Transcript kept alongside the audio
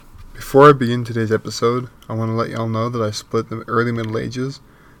Before I begin today's episode, I want to let y'all know that I split the early Middle Ages,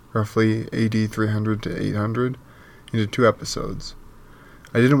 roughly AD 300 to 800, into 2 episodes.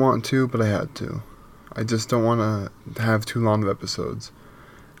 I didn't want to, but I had to. I just don't want to have too long of episodes,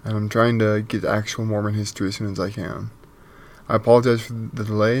 and I'm trying to get actual Mormon history as soon as I can. I apologize for the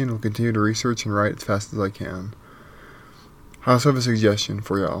delay and will continue to research and write as fast as I can. I also have a suggestion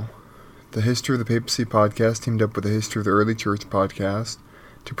for y'all. The History of the Papacy podcast teamed up with the History of the Early Church podcast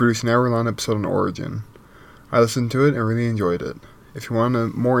to produce an hour-long episode on Origin. I listened to it and really enjoyed it. If you want a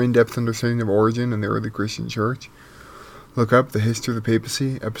more in-depth understanding of Origin and the early Christian church, look up the History of the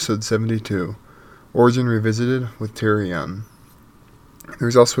Papacy, episode 72, Origin Revisited with Terry Young.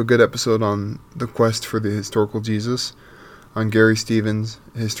 There's also a good episode on the quest for the historical Jesus on Gary Stevens'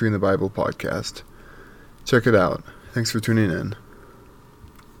 History in the Bible podcast. Check it out. Thanks for tuning in.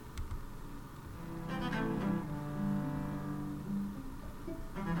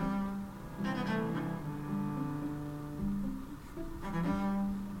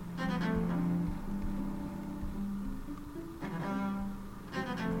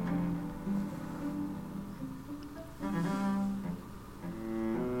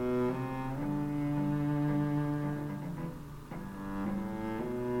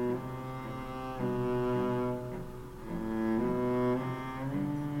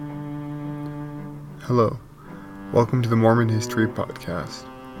 Hello, welcome to the Mormon History Podcast.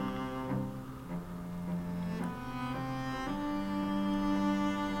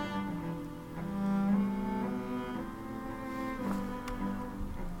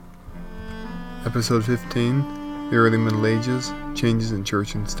 Episode 15, The Early Middle Ages, Changes in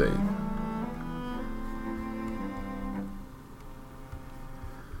Church and State.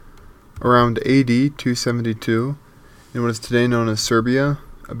 Around AD 272, in what is today known as Serbia,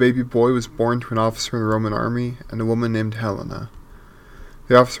 a baby boy was born to an officer in the Roman army and a woman named Helena.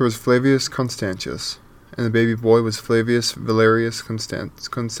 The officer was Flavius Constantius, and the baby boy was Flavius Valerius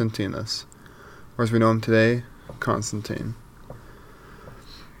Constantinus, or as we know him today, Constantine.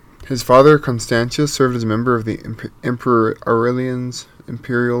 His father, Constantius, served as a member of the Emperor Aurelian's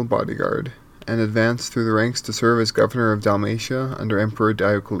imperial bodyguard, and advanced through the ranks to serve as governor of Dalmatia under Emperor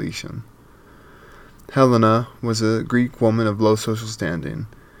Diocletian. Helena was a Greek woman of low social standing.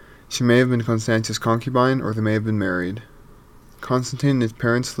 She may have been Constantius' concubine, or they may have been married. Constantine and his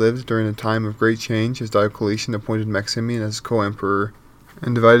parents lived during a time of great change as Diocletian appointed Maximian as co-emperor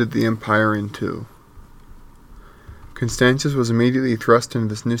and divided the empire in 2. Constantius was immediately thrust into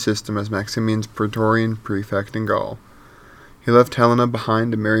this new system as Maximian's praetorian prefect in Gaul. He left Helena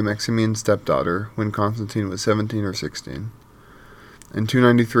behind to marry Maximian's stepdaughter when Constantine was 17 or 16. In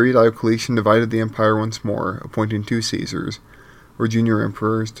 293, Diocletian divided the empire once more, appointing 2 Caesars, or junior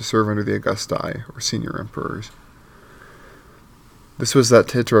emperors, to serve under the Augusti, or senior emperors. This was that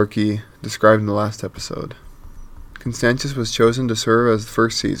tetrarchy described in the last episode. Constantius was chosen to serve as the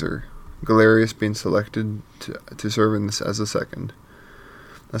first Caesar, Galerius being selected to serve in this as the second.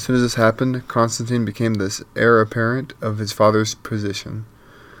 As soon as this happened, Constantine became the heir apparent of his father's position.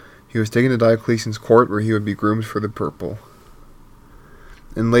 He was taken to Diocletian's court, where he would be groomed for the purple.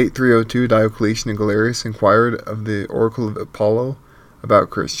 In late 302, Diocletian and Galerius inquired of the oracle of Apollo about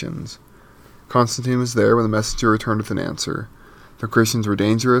Christians. Constantine was there when the messenger returned with an answer. The Christians were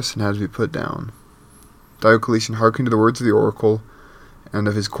dangerous and had to be put down. Diocletian hearkened to the words of the oracle and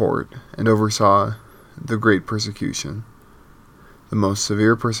of his court, and oversaw the great persecution, the most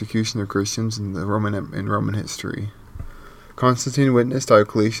severe persecution of Christians in Roman history. Constantine witnessed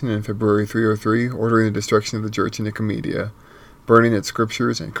Diocletian in February 303 ordering the destruction of the church in Nicomedia, burning its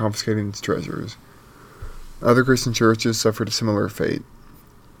scriptures and confiscating its treasures. Other Christian churches suffered a similar fate.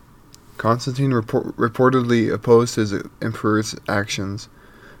 Constantine reportedly opposed his emperor's actions,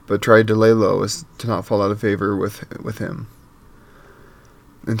 but tried to lay low as to not fall out of favor with him.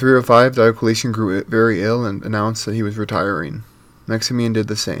 In 305, Diocletian grew very ill and announced that he was retiring. Maximian did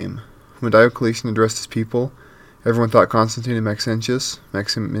the same. When Diocletian addressed his people, everyone thought Constantine and Maxentius,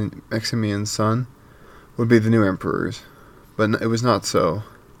 Maximian's son, would be the new emperors. But it was not so.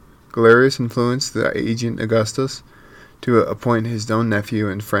 Galerius influenced the agent Augustus to appoint his own nephew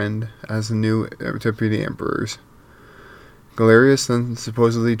and friend as the new deputy emperors. Galerius then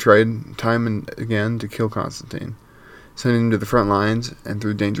supposedly tried time and again to kill Constantine, sending him to the front lines and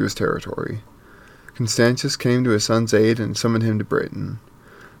through dangerous territory. Constantius came to his son's aid and summoned him to Britain.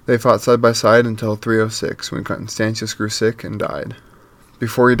 They fought side by side until 306, when Constantius grew sick and died.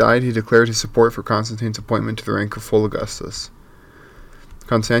 Before he died, he declared his support for Constantine's appointment to the rank of full Augustus.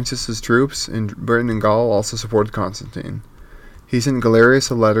 Constantius's troops in Britain and Gaul also supported Constantine. He sent Galerius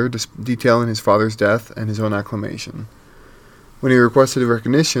a letter detailing his father's death and his own acclamation. When he requested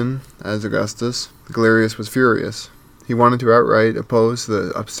recognition, as Augustus, Galerius was furious. He wanted to outright oppose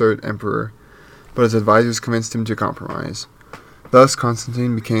the upstart emperor, but his advisors convinced him to compromise. Thus,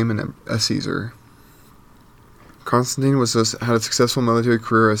 Constantine became a Caesar. Constantine had a successful military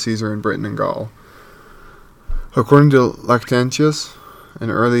career as Caesar in Britain and Gaul. According to Lactantius, an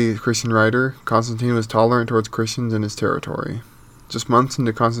early Christian writer, Constantine was tolerant towards Christians in his territory. Just months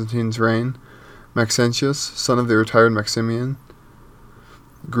into Constantine's reign, Maxentius, son of the retired Maximian,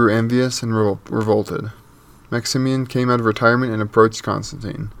 grew envious and revolted. Maximian came out of retirement and approached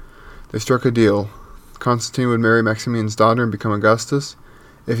Constantine. They struck a deal. Constantine would marry Maximian's daughter and become Augustus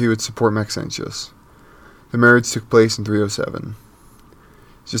if he would support Maxentius. The marriage took place in 307.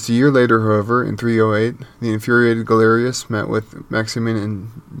 Just a year later, however, in 308, the infuriated Galerius met with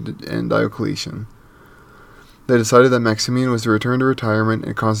Maximian and Diocletian. They decided that Maximian was to return to retirement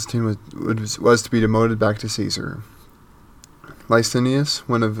and Constantine was to be demoted back to Caesar. Licinius,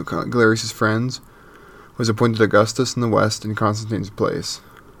 one of Galerius' friends, was appointed Augustus in the west in Constantine's place.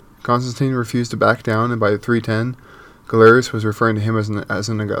 Constantine refused to back down, and by 310, Galerius was referring to him as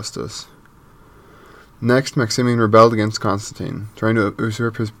an Augustus. Next, Maximian rebelled against Constantine, trying to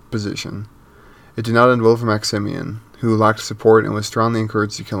usurp his position. It did not end well for Maximian, who lacked support and was strongly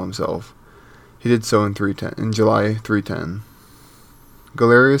encouraged to kill himself. He did so in July 310.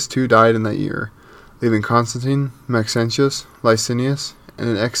 Galerius too died in that year, leaving Constantine, Maxentius, Licinius, and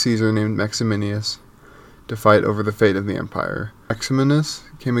an ex-Caesar named Maximinius to fight over the fate of the empire. Maximinus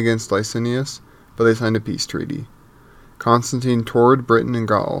came against Licinius, but they signed a peace treaty. Constantine toured Britain and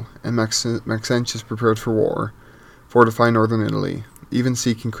Gaul, and Maxentius prepared for war, fortifying northern Italy, even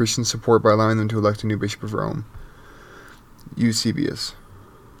seeking Christian support by allowing them to elect a new bishop of Rome, Eusebius.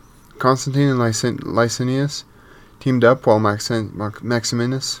 Constantine and Licinius teamed up while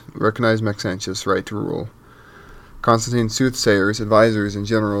Maximinus recognized Maxentius' right to rule. Constantine's soothsayers, advisors, and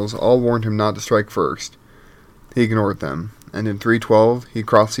generals all warned him not to strike first. He ignored them, and in 312 he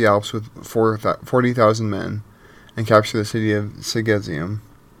crossed the Alps with 40,000 men and captured the city of Segesium,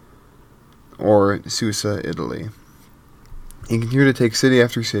 or Susa, Italy. He continued to take city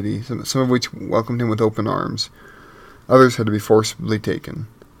after city, some of which welcomed him with open arms. Others had to be forcibly taken.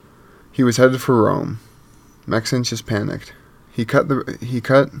 He was headed for Rome. Maxentius panicked. He cut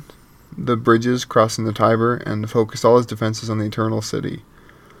the bridges crossing the Tiber and focused all his defenses on the Eternal City.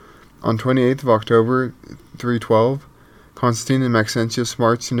 On 28th of October 312, Constantine and Maxentius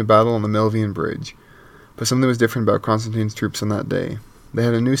marched into battle on the Milvian Bridge. But something was different about Constantine's troops on that day. They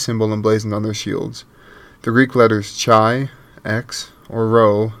had a new symbol emblazoned on their shields. The Greek letters chi, x, or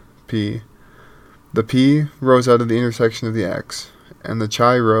rho, p. The p rose out of the intersection of the x, and the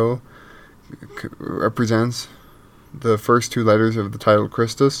chi rho represents the first two letters of the title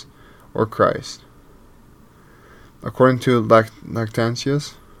Christus, or Christ. According to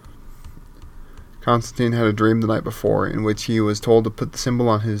Lactantius, Constantine had a dream the night before in which he was told to put the symbol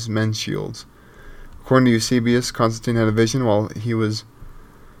on his men's shields. According to Eusebius, Constantine had a vision while he was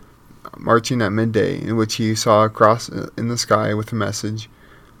marching at midday in which he saw a cross in the sky with the message,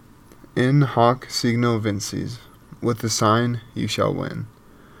 In hoc signo vinces, with the sign, you shall win.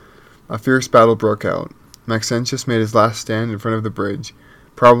 A fierce battle broke out. Maxentius made his last stand in front of the bridge,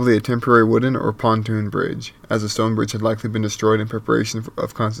 probably a temporary wooden or pontoon bridge, as the stone bridge had likely been destroyed in preparation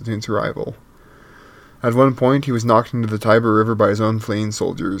of Constantine's arrival. At one point, he was knocked into the Tiber River by his own fleeing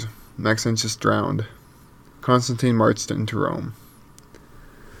soldiers. Maxentius drowned. Constantine marched into Rome.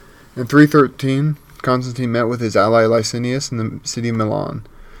 In 313, Constantine met with his ally Licinius in the city of Milan.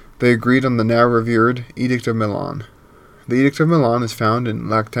 They agreed on the now revered Edict of Milan. The Edict of Milan is found in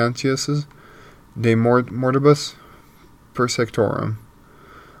Lactantius's De Mortibus Persectorum,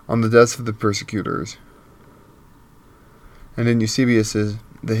 on the deaths of the persecutors, and in Eusebius's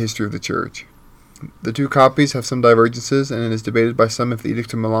The History of the Church. The two copies have some divergences, and it is debated by some if the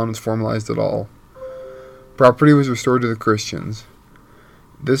Edict of Milan was formalized at all. Property was restored to the Christians.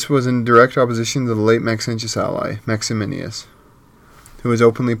 This was in direct opposition to the late Maxentius' ally, Maximinius, who was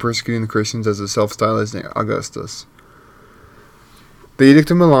openly persecuting the Christians as a self-stylized Augustus. The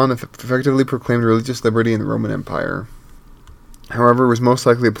Edict of Milan effectively proclaimed religious liberty in the Roman Empire. However, it was most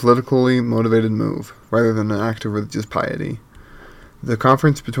likely a politically motivated move, rather than an act of religious piety. The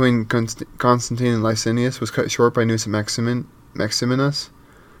conference between Constantine and Licinius was cut short by news that Maximinus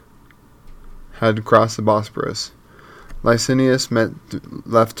had crossed the Bosporus. Licinius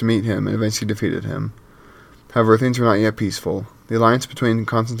left to meet him and eventually defeated him. However, things were not yet peaceful. The alliance between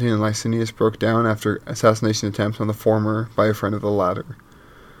Constantine and Licinius broke down after assassination attempts on the former by a friend of the latter.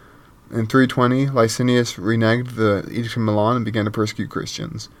 In 320, Licinius reneged the Edict of Milan and began to persecute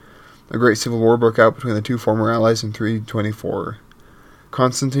Christians. A great civil war broke out between the two former allies in 324.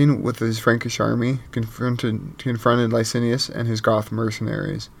 Constantine, with his Frankish army, confronted Licinius and his Goth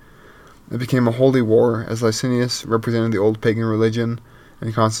mercenaries. It became a holy war, as Licinius represented the old pagan religion,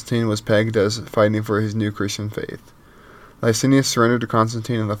 and Constantine was pegged as fighting for his new Christian faith. Licinius surrendered to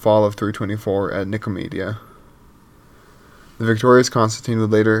Constantine in the fall of 324 at Nicomedia. The victorious Constantine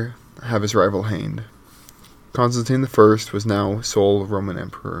would later have his rival hanged. Constantine I was now sole Roman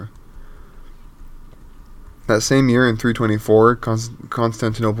emperor. That same year, in 324,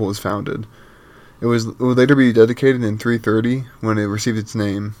 Constantinople was founded. It would later be dedicated in 330, when it received its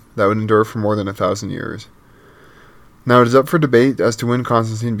name, that would endure for more than 1,000 years. Now it is up for debate as to when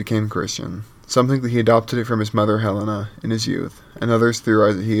Constantine became Christian. Some think that he adopted it from his mother Helena in his youth, and others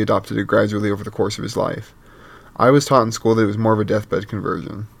theorize that he adopted it gradually over the course of his life. I was taught in school that it was more of a deathbed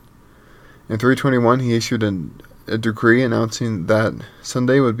conversion. In 321, he issued a decree announcing that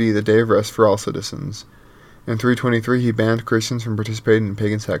Sunday would be the day of rest for all citizens. In 323, he banned Christians from participating in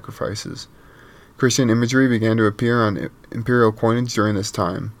pagan sacrifices. Christian imagery began to appear on imperial coinage during this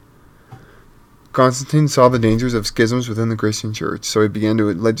time. Constantine saw the dangers of schisms within the Christian church, so he began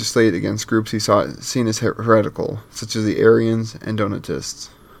to legislate against groups he saw seen as heretical, such as the Arians and Donatists.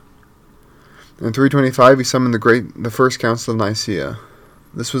 In 325, he summoned the First Council of Nicaea.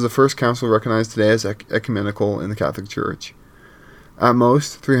 This was the first council recognized today as ecumenical in the Catholic Church. At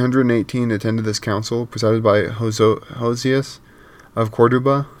most, 318 attended this council, presided by Hosius of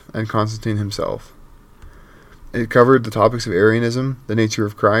Corduba and Constantine himself. It covered the topics of Arianism, the nature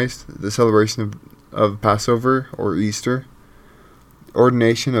of Christ, the celebration of Passover or Easter,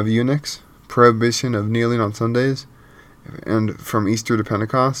 ordination of eunuchs, prohibition of kneeling on Sundays, and from Easter to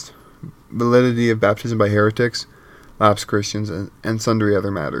Pentecost, validity of baptism by heretics, lapsed Christians, and sundry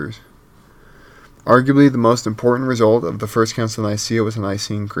other matters. Arguably, the most important result of the First Council of Nicaea was the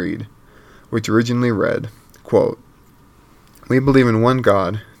Nicene Creed, which originally read, quote, "We believe in one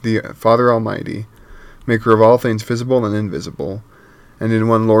God, the Father Almighty, maker of all things visible and invisible, and in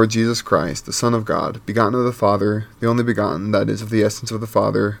one Lord Jesus Christ, the Son of God, begotten of the Father, the only begotten, that is, of the essence of the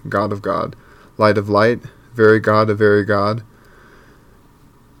Father, God of God, light of light, very God of very God,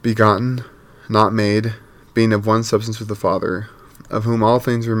 begotten, not made, being of one substance with the Father, of whom all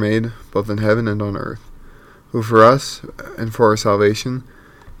things were made, both in heaven and on earth, who for us and for our salvation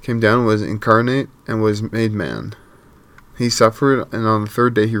came down, was incarnate, and was made man. He suffered, and on the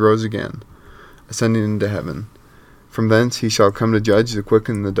third day he rose again, ascending into heaven. From thence he shall come to judge the quick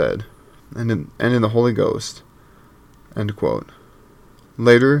and the dead, and in the Holy Ghost." End quote.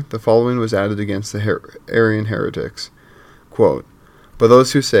 Later, the following was added against the Arian heretics. Quote, "But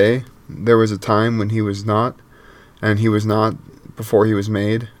those who say, there was a time when he was not, and he was not before he was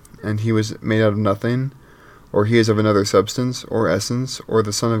made, and he was made out of nothing, or he is of another substance, or essence, or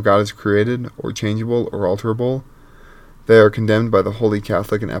the Son of God is created, or changeable, or alterable, they are condemned by the Holy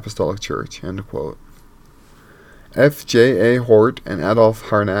Catholic and Apostolic Church." End quote. F.J.A. Hort and Adolf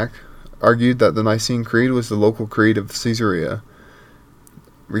Harnack argued that the Nicene Creed was the local creed of Caesarea,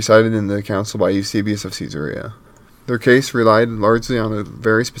 recited in the council by Eusebius of Caesarea. Their case relied largely on a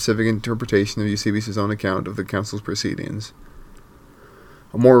very specific interpretation of Eusebius' own account of the council's proceedings.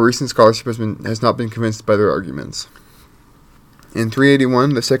 A more recent scholarship has not been convinced by their arguments. In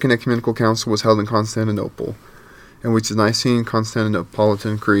 381, the Second Ecumenical Council was held in Constantinople, in which the Nicene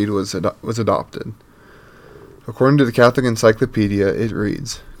Constantinopolitan Creed was adopted. According to the Catholic Encyclopedia, it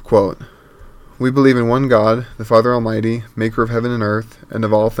reads, quote, "We believe in one God, the Father Almighty, maker of heaven and earth, and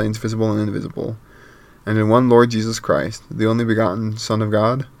of all things visible and invisible, and in one Lord Jesus Christ, the only begotten Son of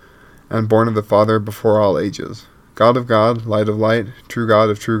God, and born of the Father before all ages, God of God, light of light, true God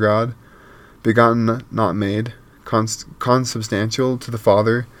of true God, begotten, not made, consubstantial to the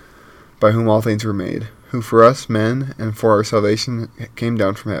Father, by whom all things were made, who for us men and for our salvation came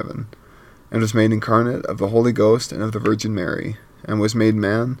down from heaven, and was made incarnate of the Holy Ghost and of the Virgin Mary, and was made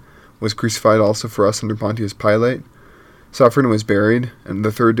man, was crucified also for us under Pontius Pilate, suffered and was buried, and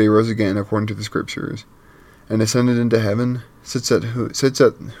the third day rose again according to the Scriptures, and ascended into heaven, sits at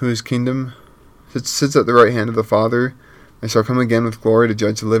whose kingdom sits at the right hand of the Father, and shall come again with glory to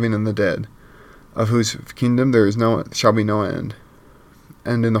judge the living and the dead, of whose kingdom shall be no end.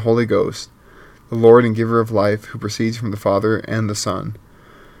 And in the Holy Ghost, the Lord and giver of life, who proceeds from the Father and the Son,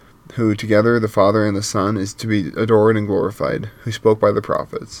 who together the Father and the Son is to be adored and glorified, who spoke by the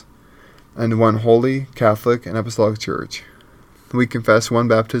prophets. And one holy, Catholic, and Apostolic Church. We confess one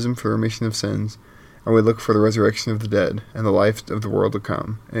baptism for the remission of sins, and we look for the resurrection of the dead, and the life of the world to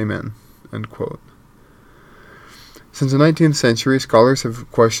come. Amen." End quote. Since the 19th century, scholars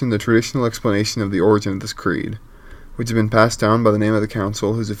have questioned the traditional explanation of the origin of this creed, which has been passed down by the name of the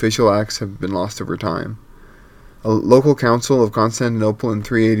Council, whose official acts have been lost over time. A local council of Constantinople in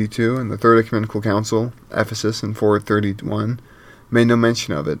 382 and the Third Ecumenical Council, Ephesus, in 431, made no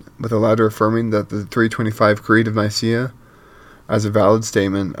mention of it, with the latter affirming that the 325 Creed of Nicaea as a valid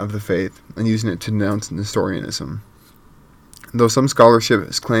statement of the faith, and using it to denounce Nestorianism. Though some scholarship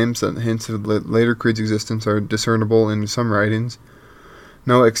claims that hints of later creeds' existence are discernible in some writings,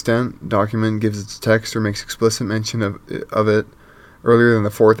 no extant document gives its text or makes explicit mention of it earlier than the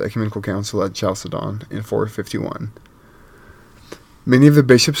Fourth Ecumenical Council at Chalcedon in 451. Many of the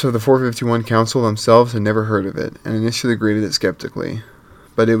bishops of the 451 Council themselves had never heard of it, and initially greeted it skeptically,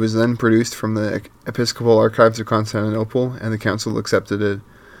 but it was then produced from the episcopal archives of Constantinople, and the Council accepted it,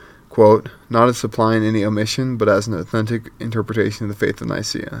 quote, not as supplying any omission, but as an authentic interpretation of the faith of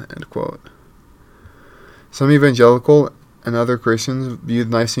Nicaea, end quote. Some evangelical and other Christians view the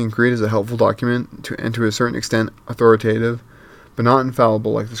Nicene Creed as a helpful document and to a certain extent authoritative, but not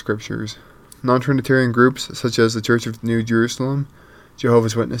infallible like the Scriptures. Non-Trinitarian groups such as the Church of New Jerusalem,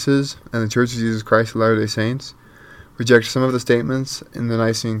 Jehovah's Witnesses, and the Church of Jesus Christ of Latter-day Saints reject some of the statements in the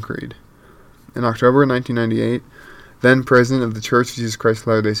Nicene Creed. In October 1998, then President of the Church of Jesus Christ of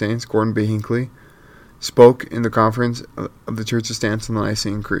Latter-day Saints, Gordon B. Hinckley, spoke in the conference of the Church's stance on the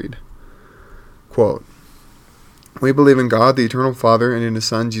Nicene Creed. Quote, we believe in God, the Eternal Father, and in His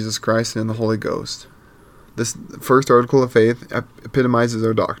Son, Jesus Christ, and in the Holy Ghost. This first article of faith epitomizes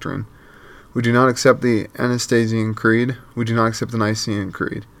our doctrine. We do not accept the Anastasian Creed. We do not accept the Nicene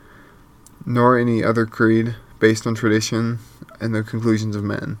Creed, nor any other creed based on tradition and the conclusions of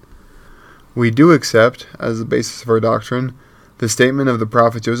men. We do accept, as the basis of our doctrine, the statement of the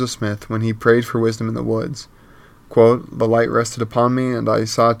prophet Joseph Smith when he prayed for wisdom in the woods. Quote, the light rested upon me, and I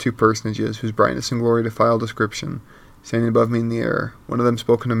saw two personages whose brightness and glory defile description, standing above me in the air. One of them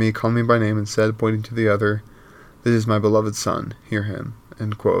spoke unto me, called me by name, and said, pointing to the other, this is my beloved Son, hear him.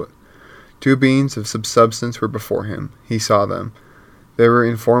 End quote. Two beings of substance were before him. He saw them. They were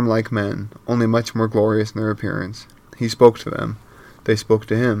in form like men, only much more glorious in their appearance. He spoke to them. They spoke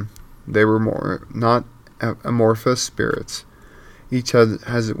to him. They were not amorphous spirits. Each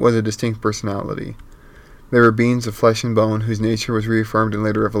was a distinct personality. They were beings of flesh and bone, whose nature was reaffirmed in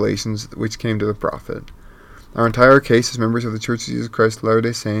later revelations which came to the prophet. Our entire case as members of the Church of Jesus Christ of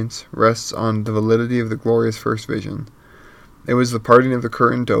Latter-day Saints rests on the validity of the glorious first vision. It was the parting of the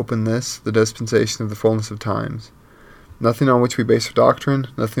curtain to open this, the dispensation of the fullness of times. Nothing on which we base our doctrine,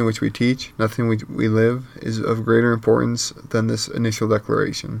 nothing which we teach, nothing which we live, is of greater importance than this initial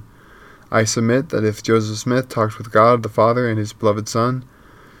declaration. I submit that if Joseph Smith talked with God the Father and His beloved Son,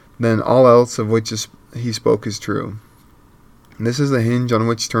 then all else of which he spoke is true. This is the hinge on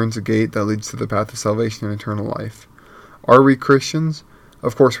which turns the gate that leads to the path of salvation and eternal life. Are we Christians?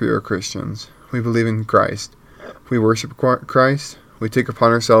 Of course we are Christians. We believe in Christ. We worship Christ. We take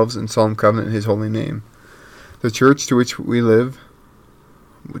upon ourselves in solemn covenant in His holy name. The church to which we live,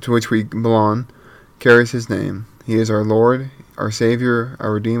 to which we belong, carries His name. He is our Lord, our Savior,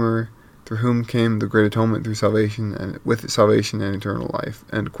 our Redeemer, through whom came the great atonement through salvation and with salvation and eternal life.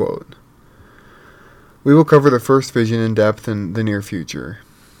 End quote. We will cover the first vision in depth in the near future.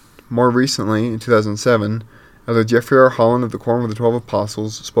 More recently, in 2007, Elder Jeffrey R. Holland of the Quorum of the 12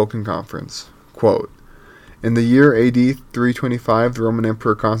 Apostles spoke in conference. Quote, in the year AD 325, the Roman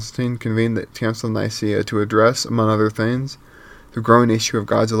Emperor Constantine convened the Council of Nicaea to address, among other things, the growing issue of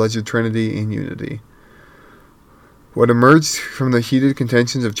God's alleged Trinity in unity. What emerged from the heated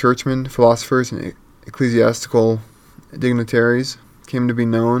contentions of churchmen, philosophers, and ecclesiastical dignitaries came to be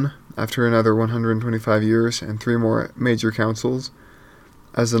known, after another 125 years and 3 more major councils,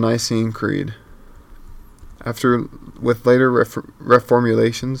 as the Nicene Creed. With later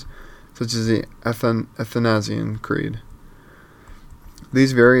reformulations, such as the Athanasian Creed.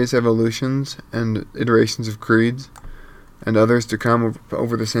 These various evolutions and iterations of creeds, and others to come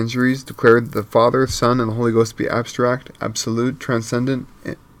over the centuries, declared the Father, Son, and the Holy Ghost to be abstract, absolute, transcendent,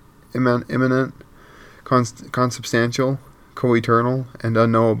 immanent, consubstantial, co-eternal, and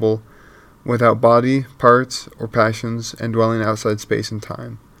unknowable, without body, parts, or passions, and dwelling outside space and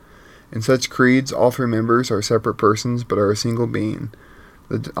time. In such creeds, all 3 members are separate persons, but are a single being,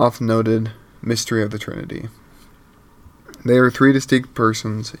 the often noted mystery of the Trinity. They are 3 distinct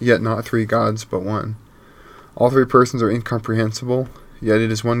persons, yet not 3 gods, but one. All 3 persons are incomprehensible, yet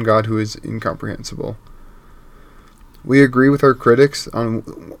it is one God who is incomprehensible. We agree with our critics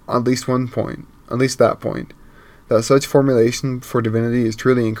on at least that point, that such formulation for divinity is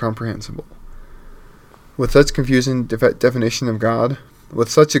truly incomprehensible. With such a confusing definition of God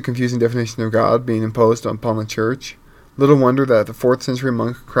being imposed upon the Church, little wonder that the 4th century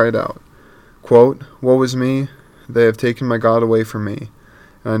monk cried out, quote, woe is me, they have taken my God away from me,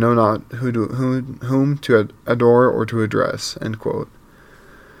 and I know not whom to adore or to address." End quote.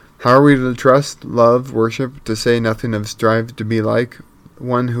 How are we to trust, love, worship, to say nothing of strive to be like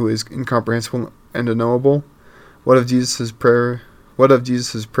one who is incomprehensible and unknowable? What of Jesus' prayer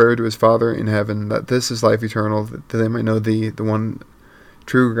to his Father in heaven, that this is life eternal, that they might know thee, the one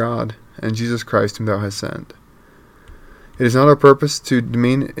true God, and Jesus Christ whom thou hast sent? It is not our purpose to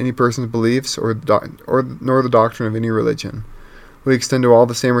demean any person's beliefs nor the doctrine of any religion. We extend to all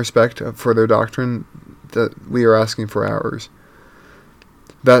the same respect for their doctrine that we are asking for ours.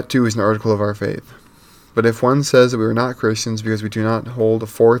 That too is an article of our faith. But if one says that we are not Christians because we do not hold a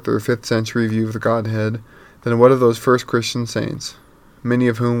 4th or 5th century view of the Godhead, then what of those first Christian saints, many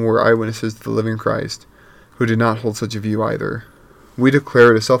of whom were eyewitnesses to the living Christ, who did not hold such a view either? We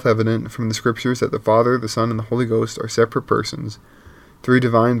declare it as self-evident from the Scriptures that the Father, the Son, and the Holy Ghost are separate persons, 3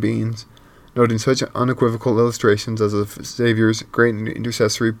 divine beings, noting such unequivocal illustrations as the Saviour's great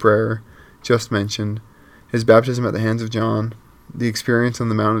intercessory prayer, just mentioned, his baptism at the hands of John, the experience on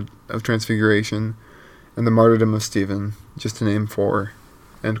the Mount of Transfiguration, and the martyrdom of Stephen, just to name 4.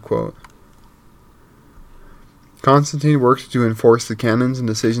 End quote. Constantine worked to enforce the canons and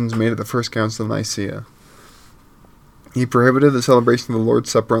decisions made at the First Council of Nicaea. He prohibited the celebration of the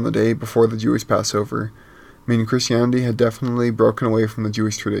Lord's Supper on the day before the Jewish Passover, meaning Christianity had definitely broken away from the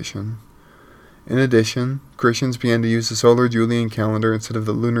Jewish tradition. In addition, Christians began to use the solar Julian calendar instead of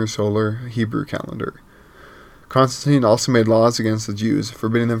the lunar solar Hebrew calendar. Constantine also made laws against the Jews,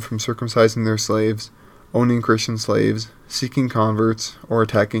 forbidding them from circumcising their slaves, owning Christian slaves, seeking converts, or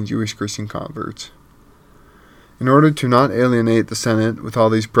attacking Jewish Christian converts. In order to not alienate the Senate with all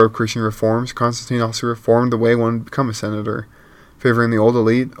these pro-Christian reforms, Constantine also reformed the way one would become a senator, favoring the old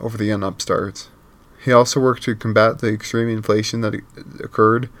elite over the young upstarts. He also worked to combat the extreme inflation that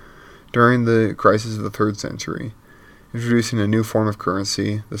occurred during the crisis of the 3rd century, introducing a new form of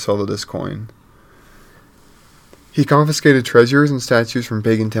currency, the solidus coin. He confiscated treasures and statues from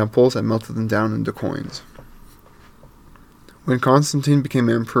pagan temples and melted them down into coins. When Constantine became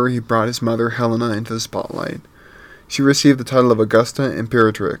emperor, he brought his mother Helena into the spotlight. She received the title of Augusta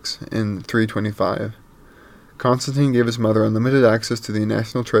Imperatrix in 325. Constantine gave his mother unlimited access to the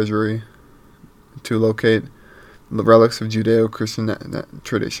national treasury to locate the relics of Judeo-Christian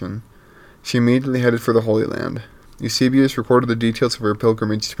tradition. She immediately headed for the Holy Land. Eusebius recorded the details of her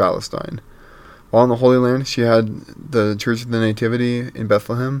pilgrimage to Palestine. While in the Holy Land, she had the Church of the Nativity in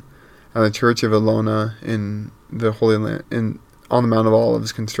Bethlehem and the Church of Elona in the Holy Land on the Mount of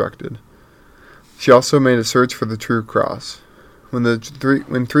Olives constructed. She also made a search for the true cross. When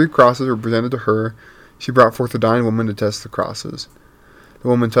 3 crosses were presented to her, she brought forth a dying woman to test the crosses. The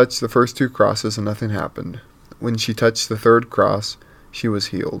woman touched the first 2 crosses and nothing happened. When she touched the 3rd cross, she was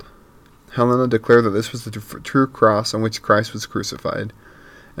healed. Helena declared that this was the true cross on which Christ was crucified,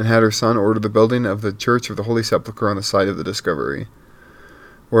 and had her son order the building of the Church of the Holy Sepulchre on the site of the discovery.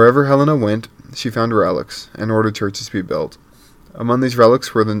 Wherever Helena went, she found relics, and ordered churches to be built. Among these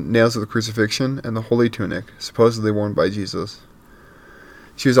relics were the nails of the crucifixion and the holy tunic, supposedly worn by Jesus.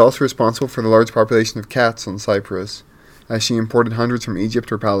 She was also responsible for the large population of cats on Cyprus, as she imported hundreds from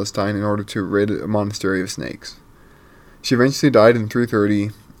Egypt or Palestine in order to rid a monastery of snakes. She eventually died in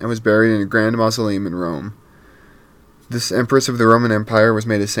 330 and was buried in a grand mausoleum in Rome. This empress of the Roman Empire was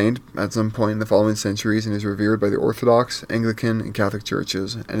made a saint at some point in the following centuries and is revered by the Orthodox, Anglican, and Catholic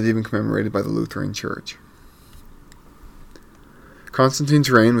churches, and is even commemorated by the Lutheran Church.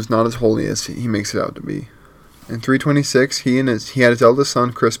 Constantine's reign was not as holy as he makes it out to be. In 326, he had his eldest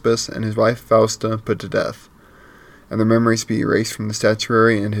son Crispus and his wife Fausta put to death, and their memories be erased from the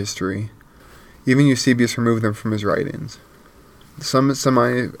statuary and history. Even Eusebius removed them from his writings. Some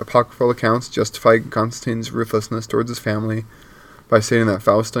semi-apocryphal accounts justify Constantine's ruthlessness towards his family by stating that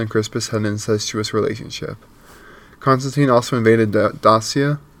Fausta and Crispus had an incestuous relationship. Constantine also invaded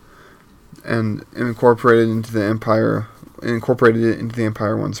Dacia and incorporated it into the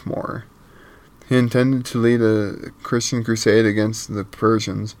empire once more. He intended to lead a Christian crusade against the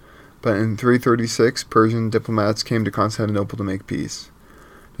Persians, but in 336 Persian diplomats came to Constantinople to make peace.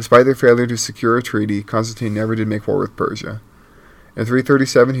 Despite their failure to secure a treaty, Constantine never did make war with Persia. In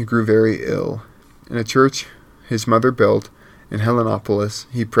 337 he grew very ill. In a church his mother built in Helenopolis,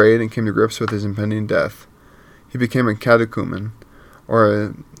 he prayed and came to grips with his impending death. He became a catechumen, or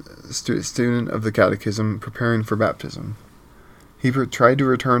a student of the catechism, preparing for baptism. He tried to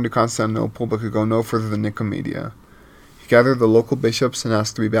return to Constantinople, but could go no further than Nicomedia. He gathered the local bishops and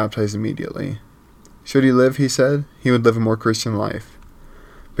asked to be baptized immediately. Should he live, he said, he would live a more Christian life.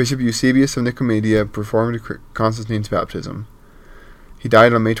 Bishop Eusebius of Nicomedia performed Constantine's baptism. He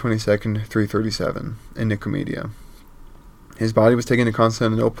died on May 22, 337, in Nicomedia. His body was taken to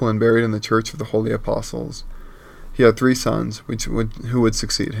Constantinople and buried in the Church of the Holy Apostles. He had 3 sons, who would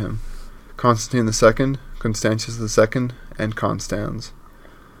succeed him: Constantine II, Constantius II, and Constans.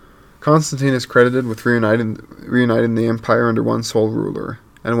 Constantine is credited with reuniting the empire under one sole ruler,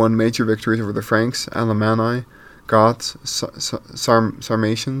 and won major victories over the Franks, Alemanni, Goths,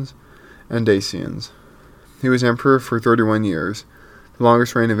 Sarmatians, and Dacians. He was emperor for 31 years, the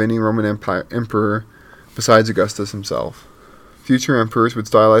longest reign of any Roman emperor besides Augustus himself. Future emperors would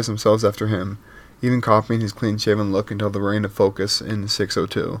stylize themselves after him, even copying his clean-shaven look until the reign of Phocas in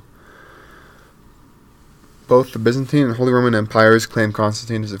 602. Both the Byzantine and Holy Roman Empires claim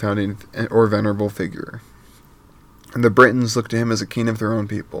Constantine as a founding or venerable figure, and the Britons look to him as a king of their own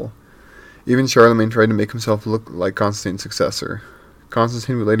people. Even Charlemagne tried to make himself look like Constantine's successor.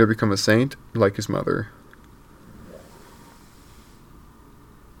 Constantine would later become a saint, like his mother.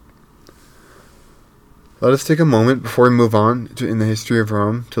 Let us take a moment before we move on in the history of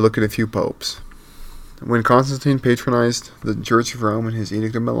Rome to look at a few popes. When Constantine patronized the Church of Rome in his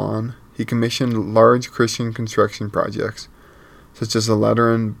Edict of Milan, he commissioned large Christian construction projects, such as the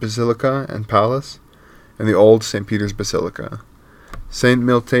Lateran Basilica and Palace, and the old St. Peter's Basilica. St.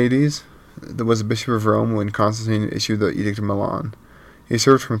 Miltiades was a bishop of Rome when Constantine issued the Edict of Milan. He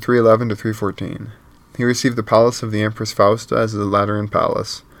served from 311 to 314. He received the palace of the Empress Fausta as the Lateran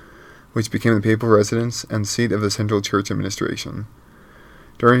Palace, which became the papal residence and seat of the central church administration.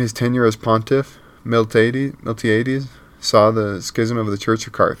 During his tenure as pontiff, Miltiades saw the schism of the Church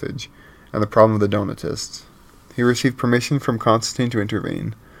of Carthage and the problem of the Donatists. He received permission from Constantine to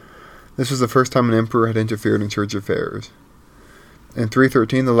intervene. This was the first time an emperor had interfered in church affairs. In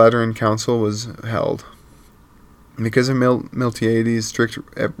 313, the Lateran Council was held. Because of Miltiades' strict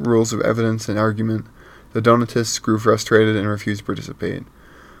rules of evidence and argument, the Donatists grew frustrated and refused to participate,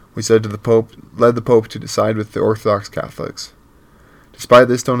 which led the Pope to side with the Orthodox Catholics. Despite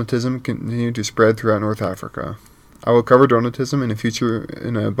this, Donatism continued to spread throughout North Africa. I will cover Donatism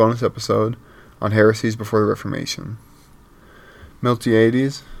in a bonus episode on heresies before the Reformation.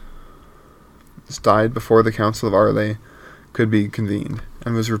 Miltiades died before the Council of Arles could be convened,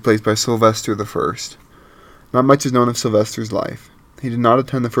 and was replaced by Sylvester I. Not much is known of Sylvester's life. He did not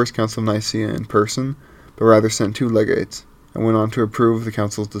attend the First Council of Nicaea in person, but rather sent 2 legates, and went on to approve the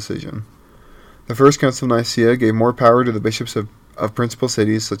council's decision. The First Council of Nicaea gave more power to the bishops of principal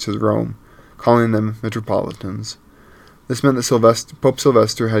cities such as Rome, calling them metropolitans. This meant that Pope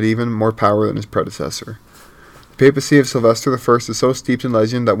Sylvester had even more power than his predecessor. The papacy of Sylvester I is so steeped in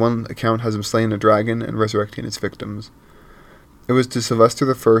legend that one account has him slaying a dragon and resurrecting its victims. It was to Sylvester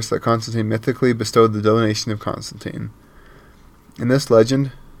I that Constantine mythically bestowed the donation of Constantine. In this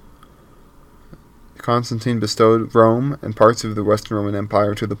legend, Constantine bestowed Rome and parts of the Western Roman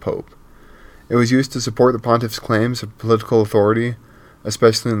Empire to the Pope. It was used to support the pontiff's claims of political authority,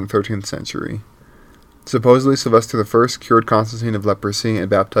 especially in the 13th century. Supposedly, Sylvester I cured Constantine of leprosy and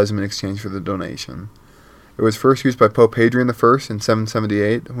baptized him in exchange for the donation. It was first used by Pope Hadrian I in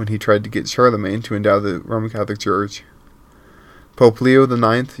 778 when he tried to get Charlemagne to endow the Roman Catholic Church. Pope Leo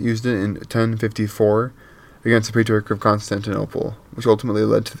IX used it in 1054 against the Patriarch of Constantinople, which ultimately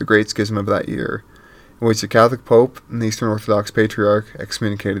led to the Great Schism of that year, in which the Catholic Pope and the Eastern Orthodox Patriarch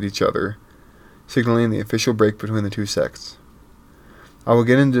excommunicated each other, signaling the official break between the two sects. I will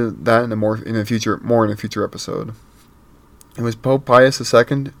get into that in a future episode. It was Pope Pius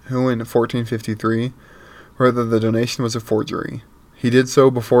II who, in 1453, wrote that the donation was a forgery. He did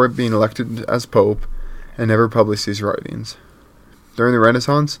so before being elected as Pope, and never published his writings. During the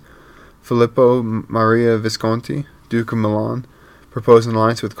Renaissance, Filippo Maria Visconti, Duke of Milan, proposed an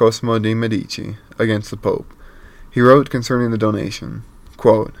alliance with Cosimo de' Medici against the Pope. He wrote concerning the donation,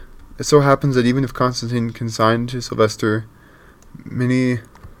 quote, "It so happens that even if Constantine consigned to Sylvester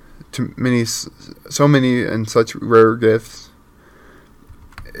so many and such rare gifts,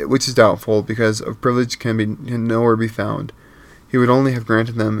 which is doubtful, because of privilege can nowhere be found, he would only have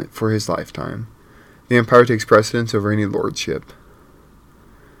granted them for his lifetime. The empire takes precedence over any lordship."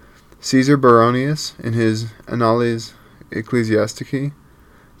 Caesar Baronius, in his Annales Ecclesiastici,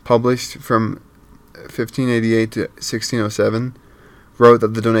 published from 1588 to 1607, wrote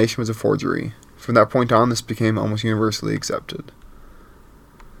that the donation was a forgery. From that point on, this became almost universally accepted.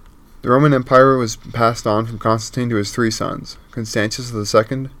 The Roman Empire was passed on from Constantine to his 3 sons, Constantius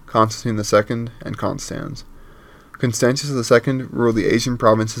II, Constantine II, and Constans. Constantius II ruled the Asian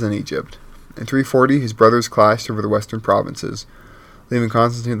provinces and Egypt. In 340, his brothers clashed over the western provinces, leaving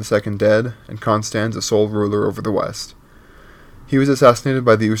Constantine II dead and Constans a sole ruler over the west. He was assassinated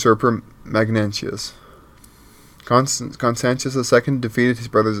by the usurper Magnentius. Constantius II defeated his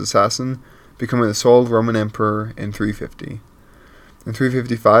brother's assassin, becoming the sole Roman emperor in 350. In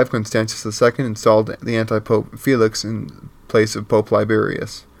 355, Constantius II installed the anti-pope Felix in place of Pope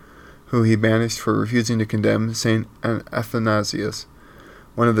Liberius, who he banished for refusing to condemn St. Athanasius,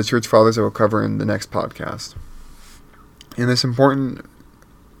 one of the church fathers I will cover in the next podcast. And this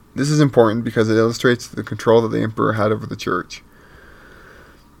is important because it illustrates the control that the emperor had over the church.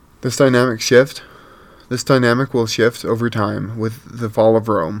 This dynamic will shift over time with the fall of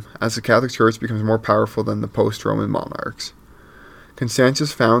Rome, as the Catholic Church becomes more powerful than the post-Roman monarchs.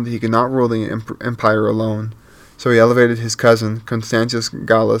 Constantius found that he could not rule the empire alone, so he elevated his cousin, Constantius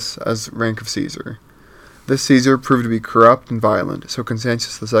Gallus, as rank of Caesar. This Caesar proved to be corrupt and violent, so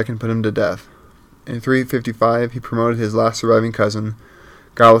Constantius II put him to death. In 355, he promoted his last surviving cousin,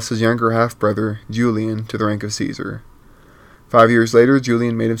 Gallus' younger half-brother, Julian, to the rank of Caesar. 5 years later,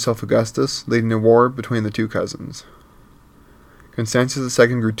 Julian made himself Augustus, leading a war between the two cousins. Constantius II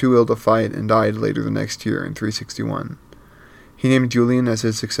grew too ill to fight and died later the next year in 361. He named Julian as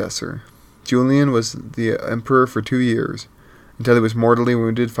his successor. Julian was the emperor for 2 years, until he was mortally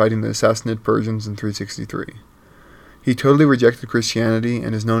wounded fighting the Sassanid Persians in 363. He totally rejected Christianity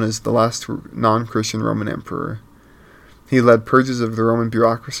and is known as the last non-Christian Roman emperor. He led purges of the Roman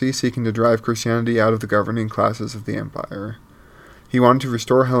bureaucracy, seeking to drive Christianity out of the governing classes of the empire. He wanted to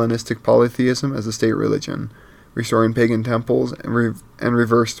restore Hellenistic polytheism as a state religion, restoring pagan temples and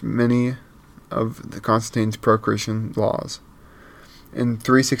reversed many of Constantine's pro-Christian laws. In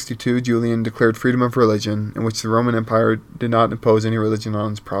 362, Julian declared freedom of religion, in which the Roman Empire did not impose any religion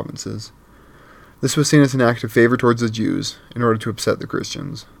on its provinces. This was seen as an act of favor towards the Jews, in order to upset the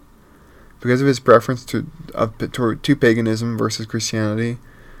Christians. Because of his preference to paganism versus Christianity,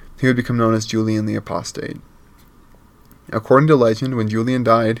 he would become known as Julian the Apostate. According to legend, when Julian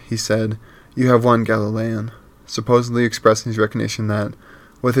died, he said, "You have won, Galilean," supposedly expressing his recognition that,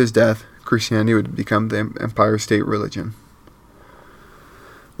 with his death, Christianity would become the empire's state religion.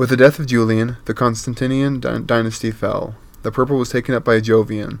 With the death of Julian, the Constantinian dynasty fell. The purple was taken up by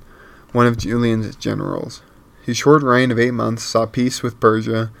Jovian, one of Julian's generals. His short reign of 8 months saw peace with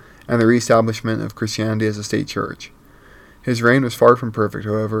Persia and the re-establishment of Christianity as a state church. His reign was far from perfect,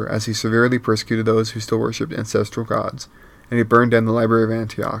 however, as he severely persecuted those who still worshipped ancestral gods, and he burned down the Library of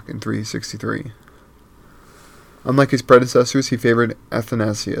Antioch in 363. Unlike his predecessors, he favored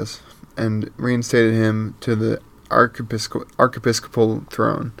Athanasius, and reinstated him to the archiepiscopal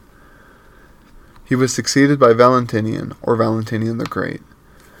throne. He was succeeded by Valentinian, or Valentinian the Great.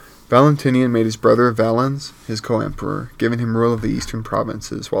 Valentinian made his brother Valens his co-emperor, giving him rule of the eastern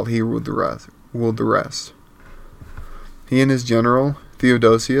provinces, while he ruled the rest. He and his general,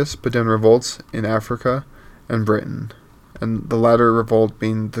 Theodosius, put down revolts in Africa and Britain, and the latter revolt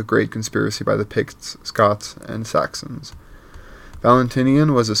being the Great Conspiracy by the Picts, Scots, and Saxons.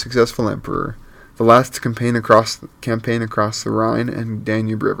 Valentinian was a successful emperor, the last to campaign across the Rhine and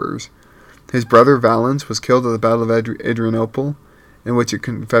Danube rivers. His brother Valens was killed at the Battle of Adrianople, in which a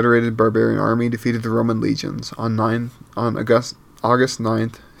confederated barbarian army defeated the Roman legions on August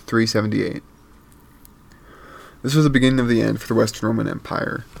 9th, 378. This was the beginning of the end for the Western Roman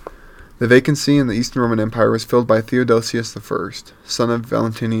Empire. The vacancy in the Eastern Roman Empire was filled by Theodosius I, son of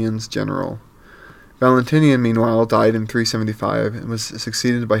Valentinian's general. Valentinian, meanwhile, died in 375 and was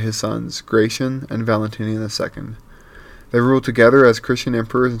succeeded by his sons, Gratian and Valentinian II. They ruled together as Christian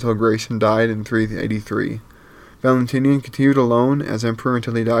emperors until Gratian died in 383. Valentinian continued alone as emperor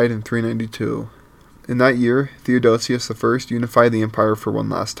until he died in 392. In that year, Theodosius I unified the empire for one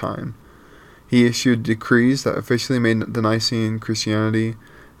last time. He issued decrees that officially made the Nicene Christianity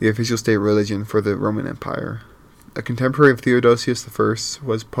the official state religion for the Roman Empire. A contemporary of Theodosius I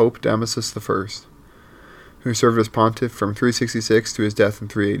was Pope Damasus I, who served as pontiff from 366 to his death in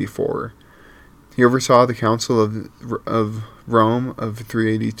 384. He oversaw the Council of Rome of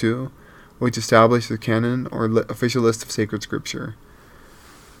 382, which established the canon or official list of sacred scripture.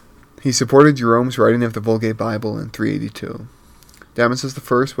 He supported Jerome's writing of the Vulgate Bible in 382. Damasus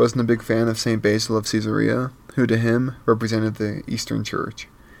I wasn't a big fan of St. Basil of Caesarea, who to him represented the Eastern Church.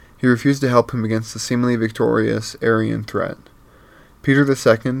 He refused to help him against the seemingly victorious Arian threat. Peter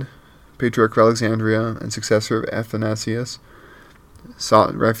II, Patriarch of Alexandria and successor of Athanasius,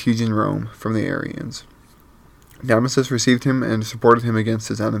 sought refuge in Rome from the Arians. Damasus received him and supported him against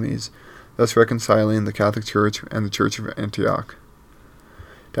his enemies, thus reconciling the Catholic Church and the Church of Antioch.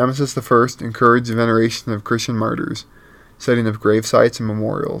 Damasus I encouraged the veneration of Christian martyrs, setting up grave sites and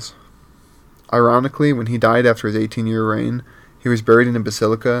memorials. Ironically, when he died after his 18-year reign, he was buried in a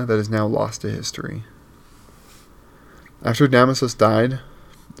basilica that is now lost to history. After Damasus died,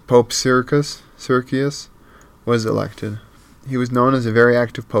 Pope Siricius was elected. He was known as a very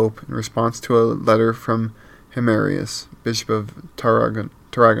active pope in response to a letter from Himerius, bishop of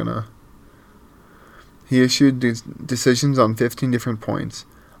Tarragona. He issued decisions on 15 different points,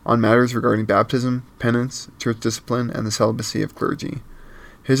 on matters regarding baptism, penance, church discipline, and the celibacy of clergy.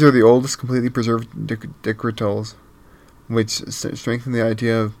 His are the oldest completely preserved decretals, which strengthen the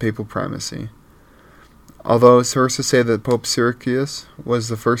idea of papal primacy. Although sources say that Pope Siricius was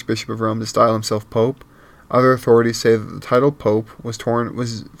the first bishop of Rome to style himself pope, other authorities say that the title pope was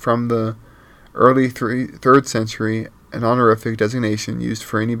from the early 3rd century, an honorific designation used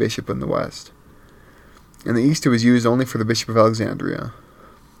for any bishop in the West. In the East, it was used only for the Bishop of Alexandria.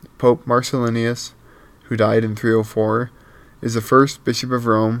 Pope Marcellinus, who died in 304, is the first bishop of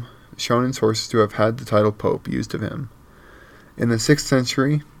Rome shown in sources to have had the title pope used of him. In the 6th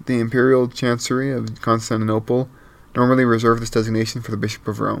century, the imperial chancery of Constantinople normally reserved this designation for the Bishop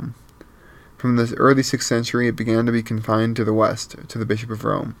of Rome. From the early 6th century, it began to be confined to the West, to the Bishop of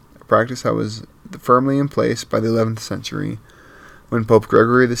Rome, a practice that was firmly in place by the 11th century, when Pope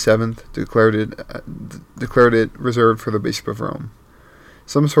Gregory VII declared it reserved for the Bishop of Rome.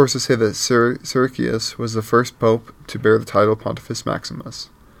 Some sources say that Siricius was the first pope to bear the title Pontifex Maximus.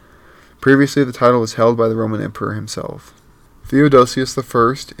 Previously, the title was held by the Roman Emperor himself. Theodosius I,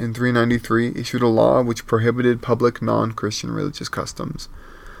 in 393, issued a law which prohibited public non-Christian religious customs,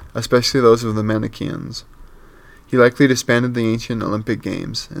 especially those of the Manichaeans. He likely disbanded the ancient Olympic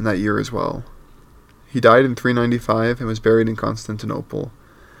Games in that year as well. He died in 395 and was buried in Constantinople.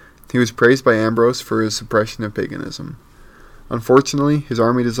 He was praised by Ambrose for his suppression of paganism. Unfortunately, his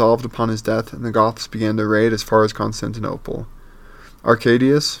army dissolved upon his death, and the Goths began to raid as far as Constantinople.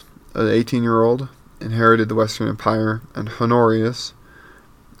 Arcadius, an 18-year-old, inherited the Western Empire, and Honorius,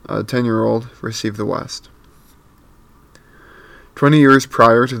 a 10-year-old, received the West. 20 years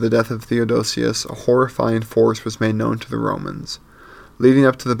prior to the death of Theodosius, a horrifying force was made known to the Romans. Leading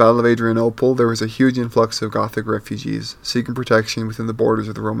up to the Battle of Adrianople, there was a huge influx of Gothic refugees, seeking protection within the borders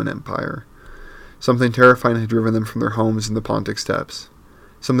of the Roman Empire. Something terrifying had driven them from their homes in the Pontic steppes,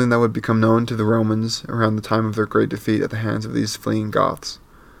 something that would become known to the Romans around the time of their great defeat at the hands of these fleeing Goths.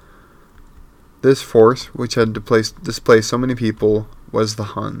 This force, which had displaced so many people, was the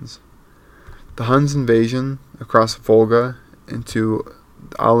Huns. The Huns' invasion across Volga into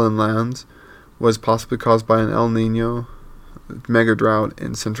the Alan lands was possibly caused by an El Niño mega drought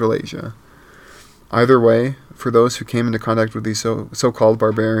in Central Asia. Either way, for those who came into contact with these so-called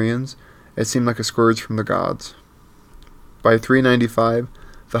barbarians, it seemed like a scourge from the gods. By 395,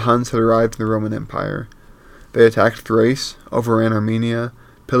 the Huns had arrived in the Roman Empire. They attacked Thrace, overran Armenia,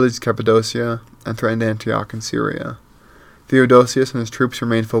 pillaged Cappadocia, and threatened Antioch in Syria. Theodosius and his troops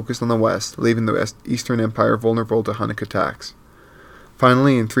remained focused on the west, leaving the Eastern Empire vulnerable to Hunnic attacks.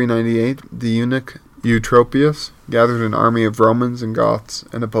 Finally, in 398, the eunuch Eutropius gathered an army of Romans and Goths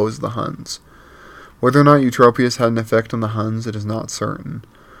and opposed the Huns. Whether or not Eutropius had an effect on the Huns, it is not certain.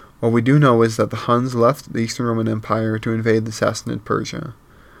 What we do know is that the Huns left the Eastern Roman Empire to invade the Sassanid Persia.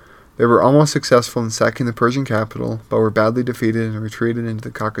 They were almost successful in sacking the Persian capital, but were badly defeated and retreated into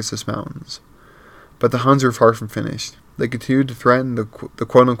the Caucasus Mountains. But the Huns were far from finished. They continued to threaten the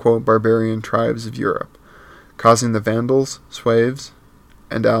quote-unquote barbarian tribes of Europe, causing the Vandals, Sueves,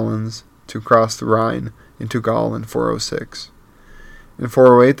 and Alans to cross the Rhine into Gaul in 406. In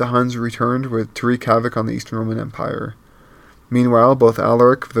 408, the Huns returned to wreak havoc on the Eastern Roman Empire. Meanwhile, both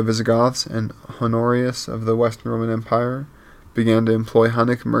Alaric of the Visigoths and Honorius of the Western Roman Empire began to employ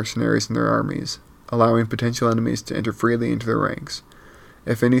Hunnic mercenaries in their armies, allowing potential enemies to enter freely into their ranks.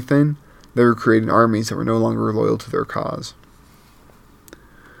 If anything, they were creating armies that were no longer loyal to their cause.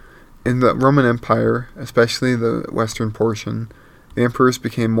 In the Roman Empire, especially the western portion, the emperors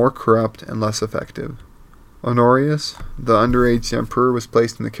became more corrupt and less effective. Honorius, the underage emperor, was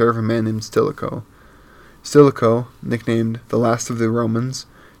placed in the care of a man named Stilicho. Stilicho, nicknamed the Last of the Romans,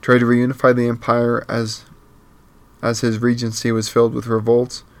 tried to reunify the empire as his regency was filled with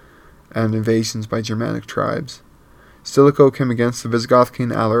revolts and invasions by Germanic tribes. Stilicho came against the Visigoth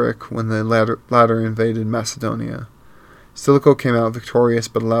king Alaric when the latter invaded Macedonia. Stilicho came out victorious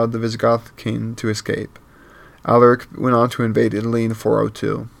but allowed the Visigoth king to escape. Alaric went on to invade Italy in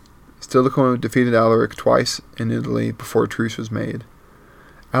 402. Stilicho defeated Alaric twice in Italy before a truce was made.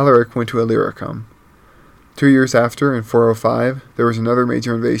 Alaric went to Illyricum. 2 years after, in 405, there was another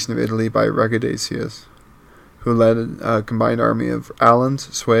major invasion of Italy by Ragadasius, who led a combined army of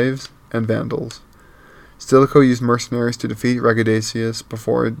Alans, Sueves, and Vandals. Stilicho used mercenaries to defeat Ragadasius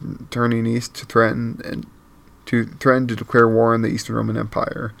before turning east to threaten to declare war on the Eastern Roman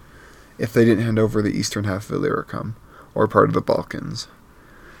Empire, if they didn't hand over the eastern half of Illyricum, or part of the Balkans.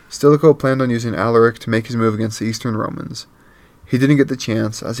 Stilicho planned on using Alaric to make his move against the Eastern Romans. He didn't get the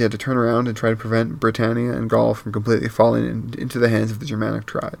chance, as he had to turn around and try to prevent Britannia and Gaul from completely falling into the hands of the Germanic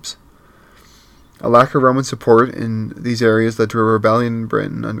tribes. A lack of Roman support in these areas led to a rebellion in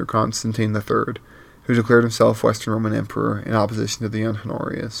Britain under Constantine III, who declared himself Western Roman Emperor in opposition to the young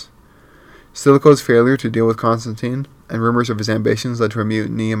Honorius. Stilicho's failure to deal with Constantine and rumors of his ambitions led to a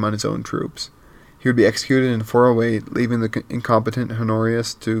mutiny among his own troops. He would be executed in 408, leaving the incompetent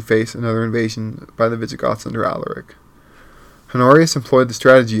Honorius to face another invasion by the Visigoths under Alaric. Honorius employed the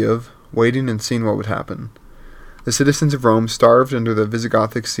strategy of waiting and seeing what would happen. The citizens of Rome starved under the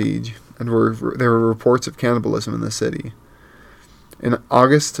Visigothic siege, and there were reports of cannibalism in the city. In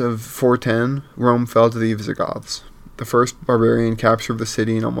August of 410, Rome fell to the Visigoths, the first barbarian capture of the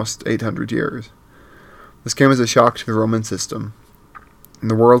city in almost 800 years. This came as a shock to the Roman system, and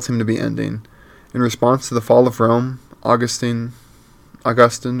the world seemed to be ending. In response to the fall of Rome, Augustine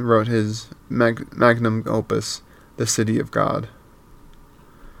wrote his magnum opus, The City of God.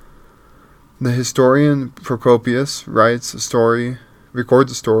 The historian Procopius records a story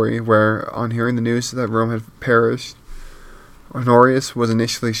where, on hearing the news that Rome had perished, Honorius was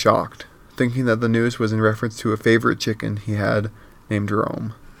initially shocked, thinking that the news was in reference to a favorite chicken he had named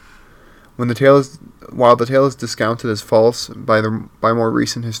Rome. While the tale is discounted as false by more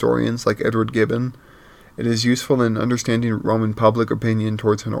recent historians like Edward Gibbon, it is useful in understanding Roman public opinion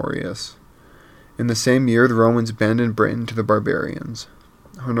towards Honorius. In the same year, the Romans abandoned Britain to the barbarians.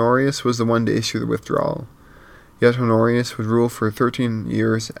 Honorius was the one to issue the withdrawal. Yet Honorius would rule for 13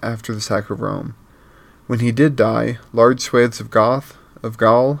 years after the sack of Rome. When he did die, large swathes of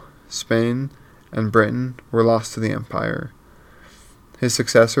Gaul, Spain, and Britain were lost to the empire. His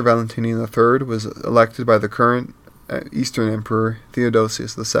successor, Valentinian III, was elected by the current Eastern Emperor,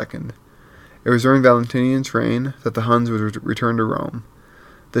 Theodosius II. It was during Valentinian's reign that the Huns would return to Rome,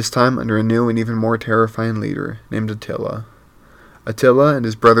 this time under a new and even more terrifying leader named Attila. Attila and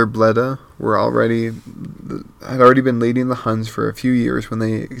his brother Bleda had already been leading the Huns for a few years when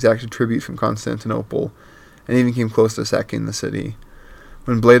they exacted tribute from Constantinople, and even came close to sacking the city.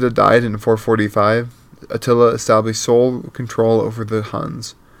 When Bleda died in 445, Attila established sole control over the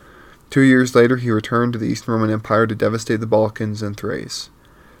Huns. 2 years later, he returned to the Eastern Roman Empire to devastate the Balkans and Thrace.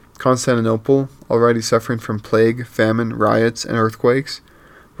 Constantinople, already suffering from plague, famine, riots, and earthquakes,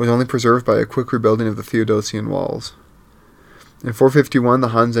 was only preserved by a quick rebuilding of the Theodosian walls. In 451, the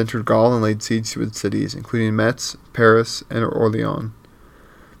Huns entered Gaul and laid siege to its cities, including Metz, Paris, and Orleans.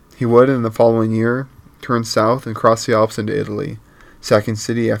 He would, in the following year, turn south and cross the Alps into Italy, sacking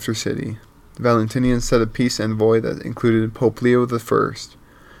city after city. Valentinian sent a peace envoy that included Pope Leo I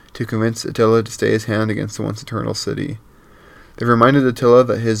to convince Attila to stay his hand against the once eternal city. They reminded Attila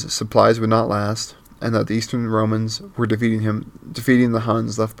that his supplies would not last, and that the Eastern Romans were defeating the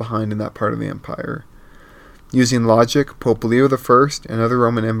Huns left behind in that part of the empire. Using logic, Pope Leo I and other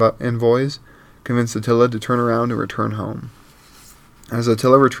Roman envoys convinced Attila to turn around and return home. As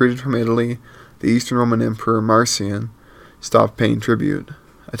Attila retreated from Italy, the Eastern Roman Emperor Marcian stopped paying tribute.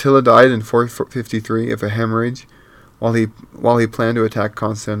 Attila died in 453 of a hemorrhage while he planned to attack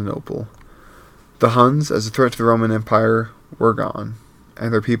Constantinople. The Huns, as a threat to the Roman Empire, were gone,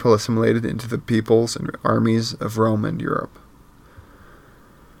 and their people assimilated into the peoples and armies of Rome and Europe.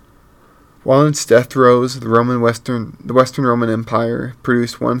 While in its death throes, the Western Roman Empire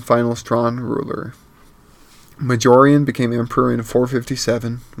produced one final strong ruler. Majorian became emperor in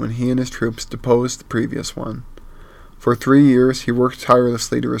 457 when he and his troops deposed the previous one. For 3 years, he worked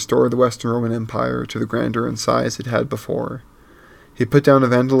tirelessly to restore the Western Roman Empire to the grandeur and size it had before. He put down a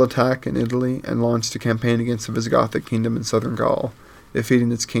Vandal attack in Italy and launched a campaign against the Visigothic kingdom in southern Gaul,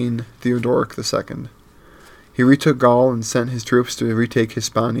 defeating its king, Theodoric II. He retook Gaul and sent his troops to retake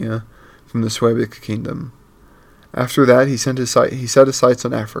Hispania from the Suebic kingdom. After that, he set his sights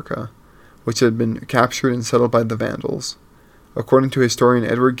on Africa, which had been captured and settled by the Vandals. According to historian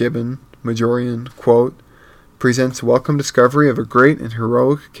Edward Gibbon, Majorian, quote, presents welcome discovery of a great and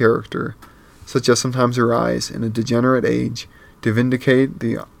heroic character, such as sometimes arise in a degenerate age to vindicate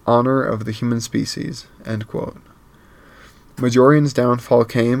the honor of the human species, end quote. Majorian's downfall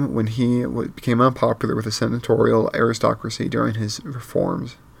came when he became unpopular with the senatorial aristocracy during his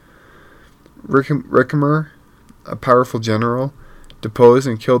reforms. Ricimer, a powerful general, deposed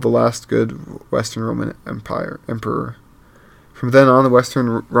and killed the last good Western Roman emperor. From then on, the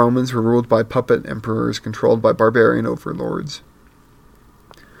Western Romans were ruled by puppet emperors controlled by barbarian overlords.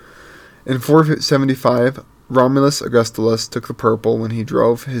 In 475, Romulus Augustulus took the purple when he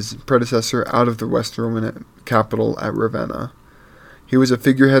drove his predecessor out of the Western Roman capital at Ravenna. He was a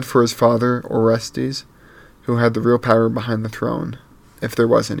figurehead for his father, Orestes, who had the real power behind the throne, if there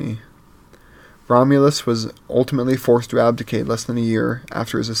was any. Romulus was ultimately forced to abdicate less than a year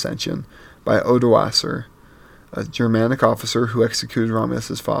after his ascension by Odoacer, a Germanic officer who executed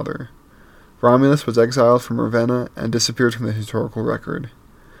Romulus's father. Romulus was exiled from Ravenna and disappeared from the historical record.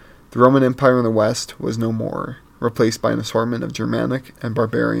 The Roman Empire in the west was no more, replaced by an assortment of Germanic and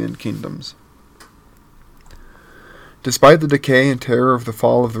barbarian kingdoms. Despite the decay and terror of the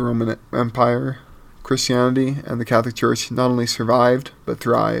fall of the Roman Empire, Christianity and the Catholic Church not only survived, but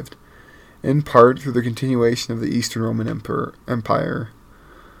thrived, in part through the continuation of the Eastern Roman Empire.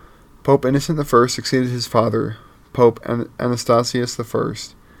 Pope Innocent I succeeded his father, Pope Anastasius I,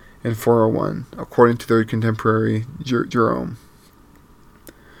 in 401, according to their contemporary Jerome.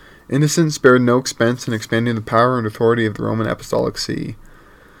 Innocent spared no expense in expanding the power and authority of the Roman Apostolic See.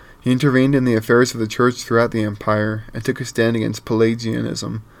 He intervened in the affairs of the Church throughout the empire and took a stand against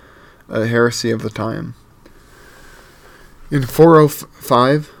Pelagianism, a heresy of the time. In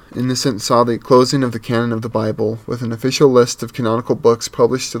 405, Innocent saw the closing of the canon of the Bible with an official list of canonical books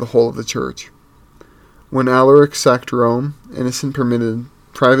published to the whole of the Church. When Alaric sacked Rome, Innocent permitted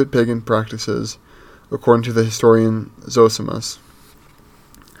private pagan practices, according to the historian Zosimus.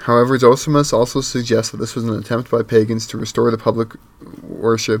 However, Zosimus also suggests that this was an attempt by pagans to restore the public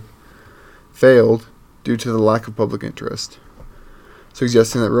worship failed due to the lack of public interest,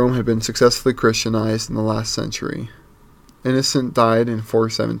 suggesting that Rome had been successfully Christianized in the last century. Innocent died in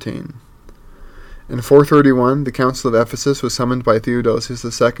 417. In 431, the Council of Ephesus was summoned by Theodosius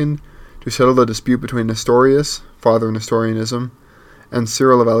II to settle the dispute between Nestorius, father of Nestorianism, and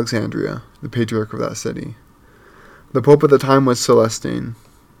Cyril of Alexandria, the patriarch of that city. The pope at the time was Celestine,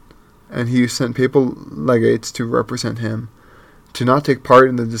 and he sent papal legates to represent him, to not take part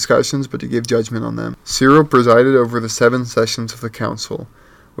in the discussions but to give judgment on them. Cyril presided over the 7 sessions of the council,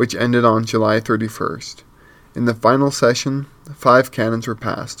 which ended on July 31st. In the final session, 5 canons were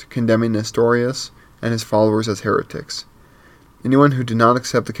passed, condemning Nestorius and his followers as heretics. Anyone who did not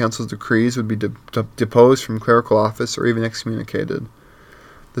accept the council's decrees would be deposed from clerical office or even excommunicated.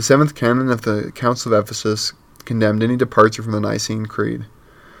 The 7th canon of the Council of Ephesus condemned any departure from the Nicene Creed.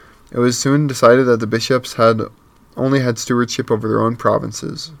 It was soon decided that the bishops only had stewardship over their own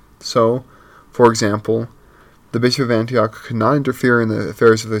provinces. So, for example, the Bishop of Antioch could not interfere in the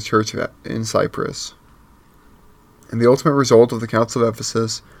affairs of the Church in Cyprus. And the ultimate result of the Council of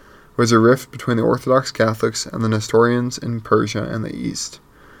Ephesus was a rift between the Orthodox Catholics and the Nestorians in Persia and the East,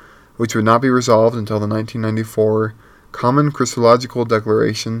 which would not be resolved until the 1994 Common Christological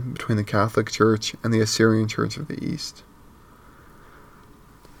Declaration between the Catholic Church and the Assyrian Church of the East.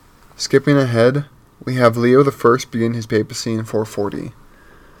 Skipping ahead, we have Leo I begin his papacy in 440.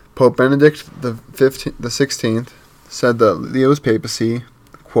 Pope Benedict the 16th said that Leo's papacy,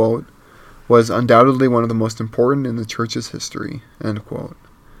 quote, was undoubtedly one of the most important in the Church's history, end quote.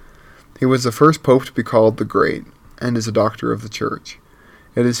 He was the first pope to be called the Great, and is a doctor of the Church.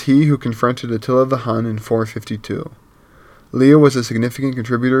 It is he who confronted Attila the Hun in 452. Leo was a significant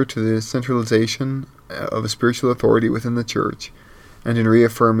contributor to the centralization of a spiritual authority within the Church, and in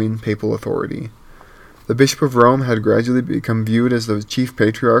reaffirming papal authority. The Bishop of Rome had gradually become viewed as the chief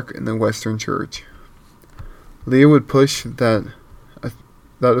patriarch in the Western Church. Leo would push that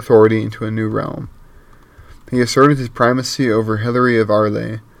authority into a new realm. He asserted his primacy over Hilary of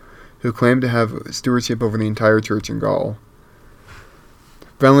Arles, who claimed to have stewardship over the entire Church in Gaul.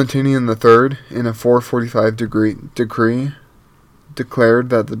 Valentinian III, in a 445 decree, declared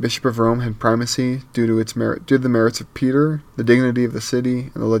that the Bishop of Rome had primacy due to the merits of Peter, the dignity of the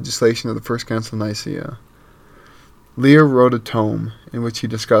city, and the legislation of the First Council of Nicaea. Leo wrote a tome in which he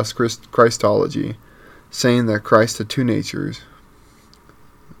discussed Christology, saying that Christ had 2 natures,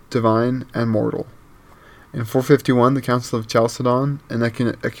 divine and mortal. In 451, the Council of Chalcedon, an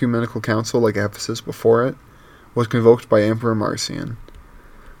ecumenical council like Ephesus before it, was convoked by Emperor Marcian.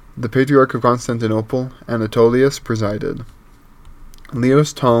 The Patriarch of Constantinople, Anatolius, presided.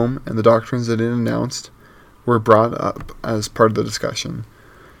 Leo's tome and the doctrines that it announced were brought up as part of the discussion.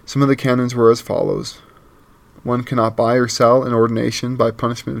 Some of the canons were as follows. 1 cannot buy or sell an ordination by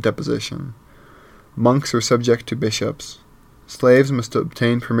punishment of deposition. Monks are subject to bishops. Slaves must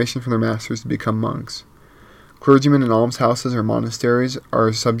obtain permission from their masters to become monks. Clergymen in almshouses or monasteries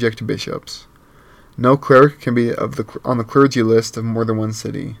are subject to bishops. No cleric can be on the clergy list of more than 1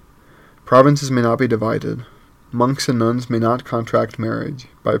 city. Provinces may not be divided. Monks and nuns may not contract marriage,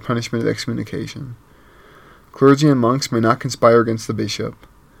 by punishment of excommunication. Clergy and monks may not conspire against the bishop.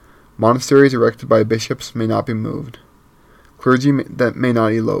 Monasteries erected by bishops may not be moved. Clergy may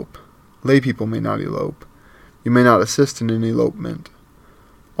not elope. Lay people may not elope. You may not assist in an elopement.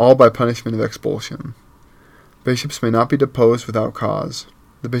 All by punishment of expulsion. Bishops may not be deposed without cause.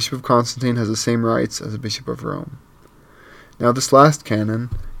 the Bishop of Constantine has the same rights as the Bishop of Rome. Now this last canon,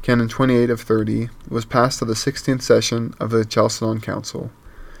 Canon 28 of 30, was passed at the 16th session of the Chalcedon Council.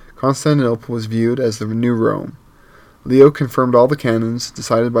 Constantinople was viewed as the new Rome. Leo confirmed all the canons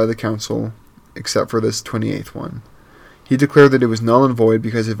decided by the council, except for this 28th one. He declared that it was null and void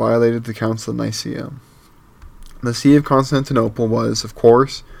because it violated the Council of Nicaea. The See of Constantinople was, of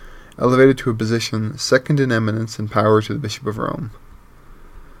course, elevated to a position second in eminence and power to the Bishop of Rome.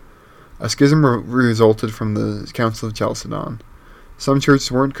 A schism resulted from the Council of Chalcedon. Some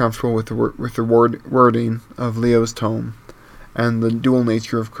churches weren't comfortable with the wording of Leo's tome and the dual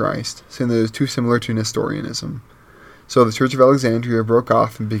nature of Christ, saying that it was too similar to Nestorianism. So the Church of Alexandria broke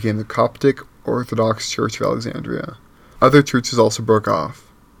off and became the Coptic Orthodox Church of Alexandria. Other churches also broke off.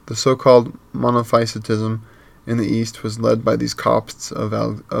 The so-called Monophysitism in the East was led by these Copts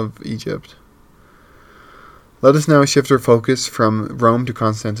of Egypt. Let us now shift our focus from Rome to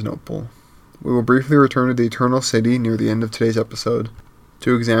Constantinople. We will briefly return to the Eternal City near the end of today's episode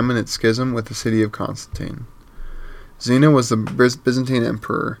to examine its schism with the city of Constantine. Zeno was the Byzantine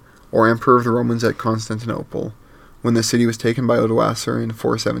emperor, or emperor of the Romans at Constantinople, when the city was taken by Odoacer in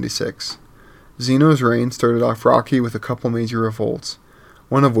 476. Zeno's reign started off rocky with a couple major revolts,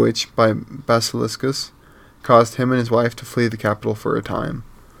 one of which, by Basiliscus, caused him and his wife to flee the capital for a time.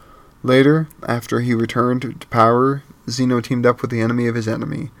 Later, after he returned to power, Zeno teamed up with the enemy of his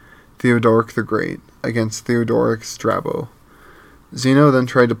enemy, Theodoric the Great, against Theodoric Strabo. Zeno then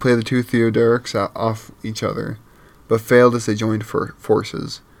tried to play the two Theodorics off each other, but failed as they joined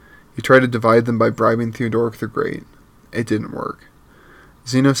forces. He tried to divide them by bribing Theodoric the Great. It didn't work.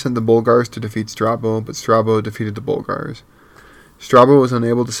 Zeno sent the Bulgars to defeat Strabo, but Strabo defeated the Bulgars. Strabo was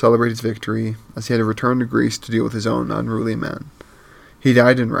unable to celebrate his victory, as he had to return to Greece to deal with his own unruly men. He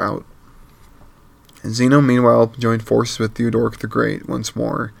died en route. Zeno, meanwhile, joined forces with Theodoric the Great once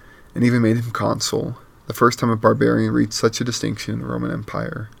more, and even made him consul, the first time a barbarian reached such a distinction in the Roman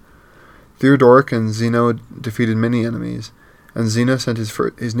Empire. Theodoric and Zeno defeated many enemies, and Zeno sent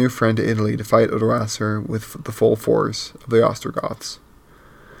his new friend to Italy to fight Odoacer with the full force of the Ostrogoths.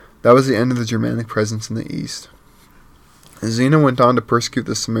 That was the end of the Germanic presence in the east. Zeno went on to persecute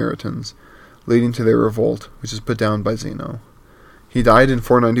the Samaritans, leading to their revolt, which was put down by Zeno. He died in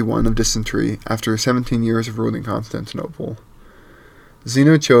 491 of dysentery after 17 years of ruling Constantinople.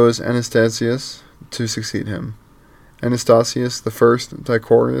 Zeno chose Anastasius to succeed him. Anastasius I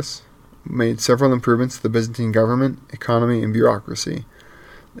Dioscorus made several improvements to the Byzantine government, economy, and bureaucracy,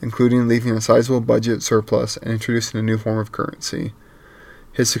 including leaving a sizable budget surplus and introducing a new form of currency.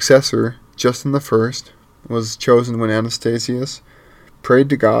 His successor, Justin I, was chosen when Anastasius prayed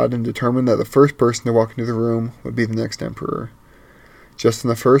to God and determined that the first person to walk into the room would be the next emperor.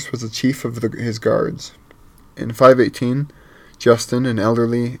 Justin I was the chief of his guards. In 518, Justin, an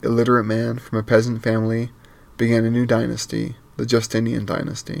elderly, illiterate man from a peasant family, began a new dynasty, the Justinian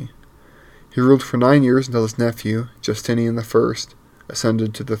dynasty. He ruled for 9 years until his nephew, Justinian I,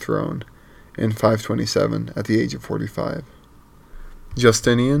 ascended to the throne in 527 at the age of 45.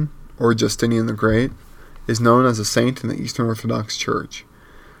 Justinian, or Justinian the Great, is known as a saint in the Eastern Orthodox Church.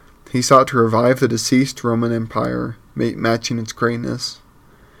 He sought to revive the deceased Roman Empire, matching its greatness.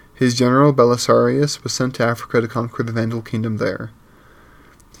 His general Belisarius was sent to Africa to conquer the Vandal kingdom there.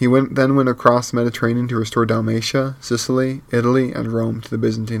 He then went across the Mediterranean to restore Dalmatia, Sicily, Italy, and Rome to the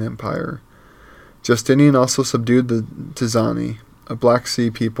Byzantine Empire. Justinian also subdued the Tizani, a Black Sea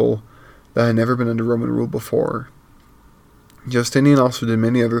people that had never been under Roman rule before. Justinian also did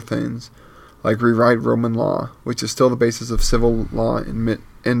many other things, like rewrite Roman law, which is still the basis of civil law in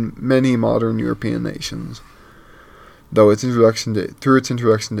many modern European nations, through its introduction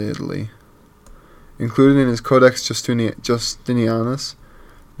to Italy. Included in his Codex Justinianus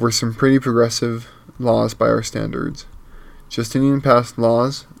were some pretty progressive laws by our standards. Justinian passed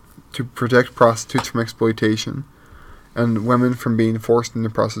laws to protect prostitutes from exploitation and women from being forced into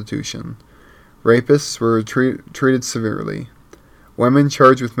prostitution. Rapists were treated severely. Women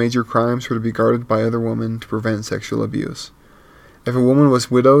charged with major crimes were to be guarded by other women to prevent sexual abuse. If a woman was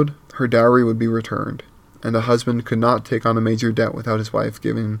widowed, her dowry would be returned, and a husband could not take on a major debt without his wife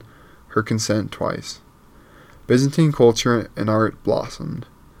giving her consent twice. Byzantine culture and art blossomed.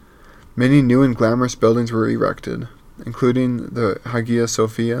 Many new and glamorous buildings were erected, including the Hagia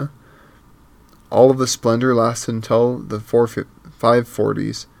Sophia. All of the splendor lasted until the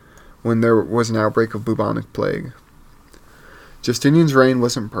 540s, when there was an outbreak of bubonic plague. Justinian's reign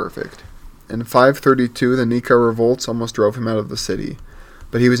wasn't perfect. In 532, the Nika revolts almost drove him out of the city,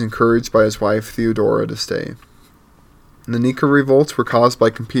 but he was encouraged by his wife Theodora to stay. The Nika revolts were caused by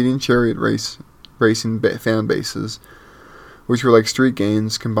competing chariot racing fan bases, which were like street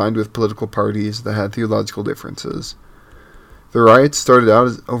gangs combined with political parties that had theological differences. The riots started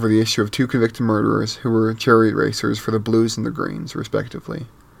out over the issue of two convicted murderers who were chariot racers for the Blues and the Greens, respectively.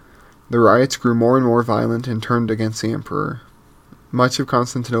 The riots grew more and more violent and turned against the emperor. Much of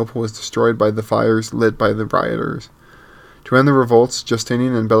Constantinople was destroyed by the fires lit by the rioters. To end the revolts,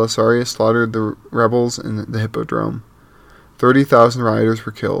 Justinian and Belisarius slaughtered the rebels in the Hippodrome. 30,000 rioters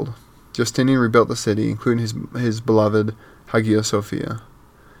were killed. Justinian rebuilt the city, including his beloved Hagia Sophia.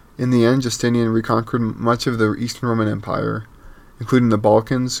 In the end, Justinian reconquered much of the Eastern Roman Empire, including the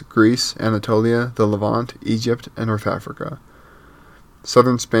Balkans, Greece, Anatolia, the Levant, Egypt, and North Africa,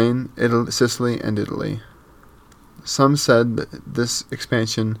 southern Spain, Sicily, and Italy. Some said that this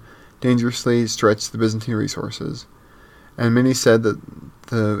expansion dangerously stretched the Byzantine resources, and many said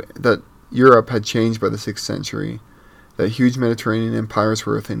that Europe had changed by the 6th century, that huge Mediterranean empires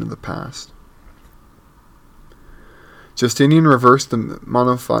were a thing of the past. Justinian reversed the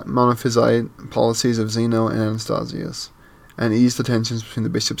Monophysite policies of Zeno and Anastasius, and eased the tensions between the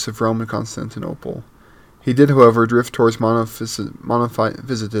bishops of Rome and Constantinople. He did, however, drift towards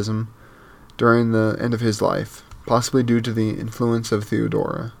monophysitism during the end of his life, possibly due to the influence of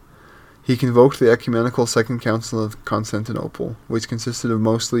Theodora. He convoked the Ecumenical Second Council of Constantinople, which consisted of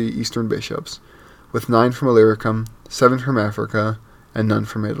mostly Eastern bishops, with 9 from Illyricum, 7 from Africa, and none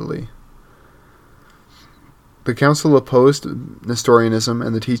from Italy. The council opposed Nestorianism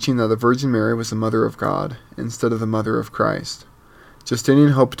and the teaching that the Virgin Mary was the Mother of God, instead of the Mother of Christ.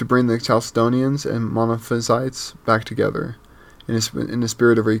 Justinian hoped to bring the Chalcedonians and Monophysites back together, in a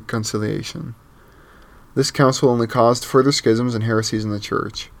spirit of reconciliation. This council only caused further schisms and heresies in the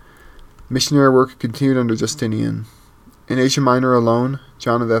Church. Missionary work continued under Justinian. In Asia Minor alone,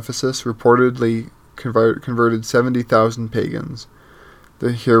 John of Ephesus reportedly converted 70,000 pagans.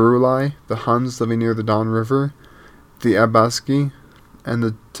 The Heruli, the Huns living near the Don River, the Abasci, and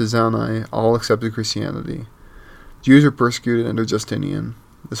the Tizani all accepted Christianity. Jews were persecuted under Justinian.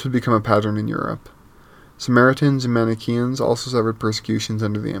 This would become a pattern in Europe. Samaritans and Manichaeans also suffered persecutions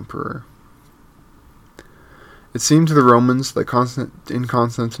under the emperor. It seemed to the Romans that in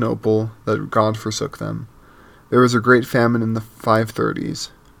Constantinople that God forsook them. There was a great famine in the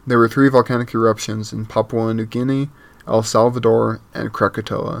 530s. There were 3 volcanic eruptions in Papua New Guinea, El Salvador, and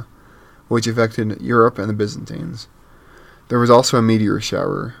Krakatoa, which affected Europe and the Byzantines. There was also a meteor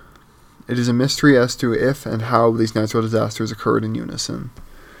shower. It is a mystery as to if and how these natural disasters occurred in unison.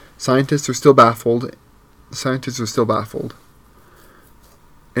 Scientists are still baffled.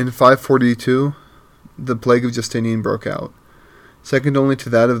 In 542, the plague of Justinian broke out. Second only to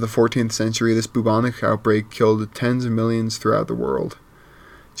that of the 14th century, this bubonic outbreak killed tens of millions throughout the world.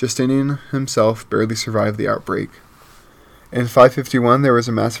 Justinian himself barely survived the outbreak. In 551, there was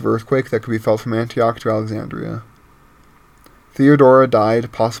a massive earthquake that could be felt from Antioch to Alexandria. Theodora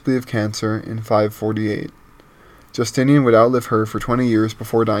died, possibly of cancer, in 548. Justinian would outlive her for 20 years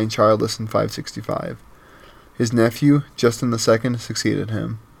before dying childless in 565. His nephew, Justin II, succeeded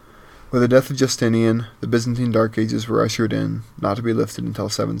him. With the death of Justinian, the Byzantine Dark Ages were ushered in, not to be lifted until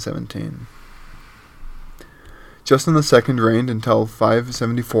 717. Justin II reigned until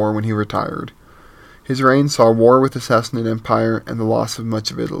 574 when he retired. His reign saw war with the Sassanid Empire and the loss of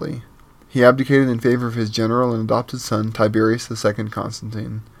much of Italy. He abdicated in favor of his general and adopted son Tiberius II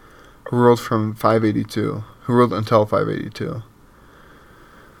Constantine, who ruled until 582.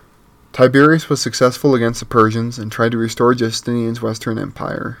 Tiberius was successful against the Persians and tried to restore Justinian's Western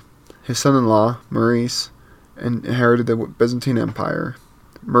Empire. His son-in-law, Maurice, inherited the Byzantine Empire.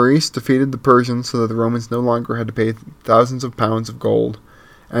 Maurice defeated the Persians so that the Romans no longer had to pay thousands of pounds of gold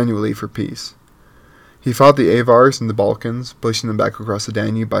annually for peace. He fought the Avars in the Balkans, pushing them back across the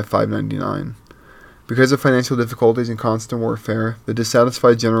Danube by 599. Because of financial difficulties and constant warfare, the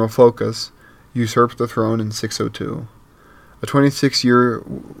dissatisfied general Phocas usurped the throne in 602. A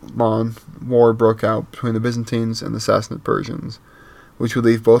 26-year-long war broke out between the Byzantines and the Sassanid Persians, which would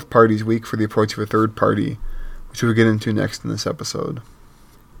leave both parties weak for the approach of a third party, which we'll get into next in this episode.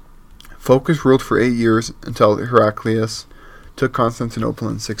 Phocas ruled for 8 years until Heraclius took Constantinople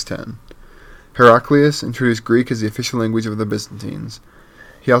in 610. Heraclius introduced Greek as the official language of the Byzantines.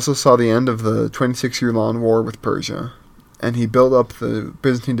 He also saw the end of the 26-year-long war with Persia, and he built up the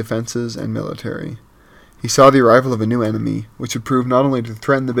Byzantine defenses and military. He saw the arrival of a new enemy, which would prove not only to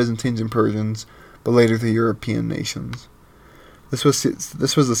threaten the Byzantines and Persians, but later the European nations. This was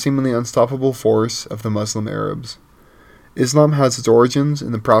the seemingly unstoppable force of the Muslim Arabs. Islam has its origins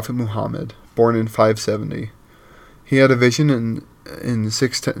in the Prophet Muhammad, born in 570. He had a vision in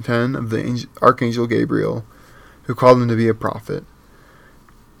 610 of the Archangel Gabriel, who called him to be a prophet.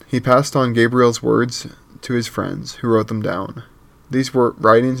 He passed on Gabriel's words to his friends, who wrote them down. These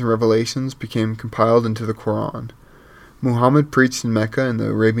writings and revelations became compiled into the Quran. Muhammad preached in Mecca and the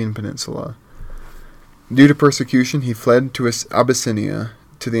Arabian Peninsula. Due to persecution, he fled to Abyssinia,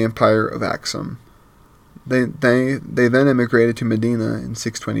 to the empire of Aksum. They then emigrated to Medina in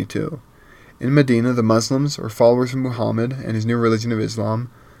 622. In Medina, the Muslims, or followers of Muhammad and his new religion of Islam,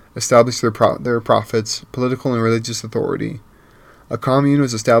 established their prophet's political and religious authority. A commune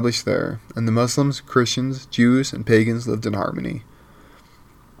was established there, and the Muslims, Christians, Jews, and pagans lived in harmony.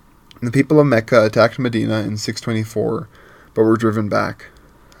 The people of Mecca attacked Medina in 624, but were driven back.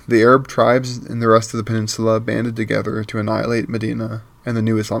 The Arab tribes in the rest of the peninsula banded together to annihilate Medina and the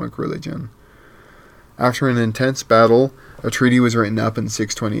new Islamic religion. After an intense battle, a treaty was written up in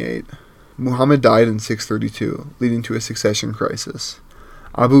 628. Muhammad died in 632, leading to a succession crisis.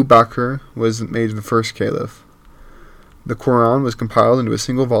 Abu Bakr was made the first caliph. The Quran was compiled into a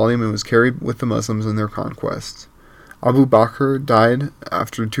single volume and was carried with the Muslims in their conquests. Abu Bakr died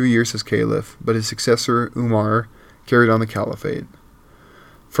after 2 years as caliph, but his successor, Umar, carried on the caliphate.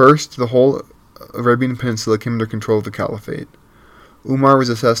 First, the whole Arabian Peninsula came under control of the caliphate. Umar was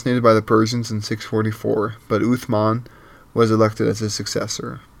assassinated by the Persians in 644, but Uthman was elected as his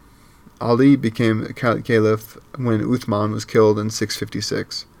successor. Ali became caliph when Uthman was killed in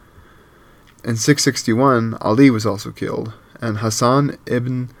 656. In 661, Ali was also killed, and Hassan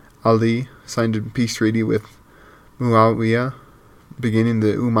ibn Ali signed a peace treaty with Muawiyah, beginning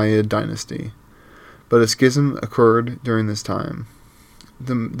the Umayyad dynasty. But a schism occurred during this time.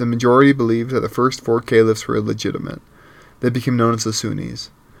 The majority believed that the first 4 caliphs were illegitimate. They became known as the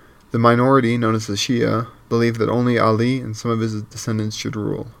Sunnis. The minority, known as the Shia, believed that only Ali and some of his descendants should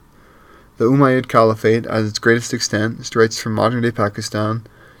rule. The Umayyad Caliphate, at its greatest extent, stretched from modern-day Pakistan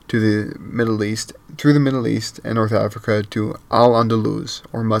to the Middle East, through the Middle East and North Africa to Al-Andalus,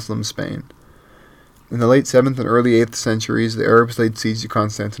 or Muslim Spain. In the late 7th and early 8th centuries, the Arabs laid siege to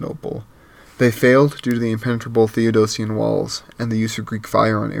Constantinople. They failed due to the impenetrable Theodosian walls and the use of Greek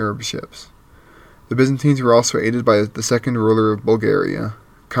fire on Arab ships. The Byzantines were also aided by the second ruler of Bulgaria,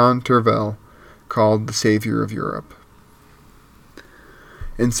 Khan Tervel, called the Savior of Europe.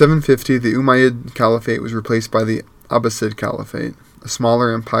 In 750, the Umayyad Caliphate was replaced by the Abbasid Caliphate, a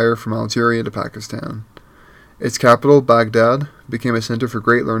smaller empire from Algeria to Pakistan. Its capital, Baghdad, became a center for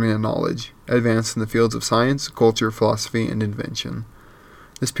great learning and knowledge, advanced in the fields of science, culture, philosophy, and invention.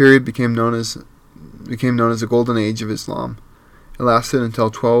 This period became known as the Golden Age of Islam. It lasted until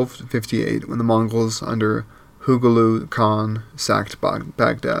 1258, when the Mongols under Hulagu Khan sacked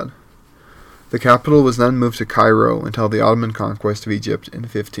Baghdad. The capital was then moved to Cairo until the Ottoman conquest of Egypt in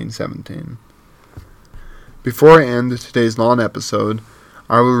 1517. Before I end today's long episode,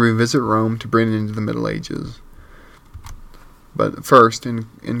 I will revisit Rome to bring it into the Middle Ages. But first,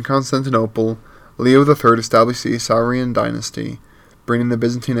 in Constantinople, Leo III established the Isaurian dynasty, bringing the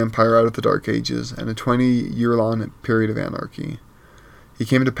Byzantine Empire out of the Dark Ages and a 20-year-long period of anarchy. He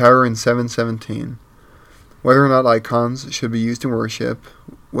came to power in 717. Whether or not icons should be used in worship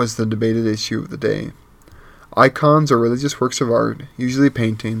was the debated issue of the day. Icons are religious works of art, usually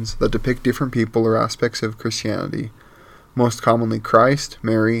paintings, that depict different people or aspects of Christianity, most commonly Christ,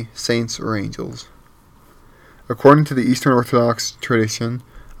 Mary, saints, or angels. According to the Eastern Orthodox tradition,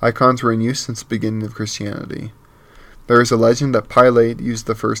 icons were in use since the beginning of Christianity. There is a legend that Pilate used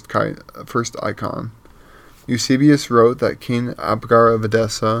the first icon. Eusebius wrote that King Abgar of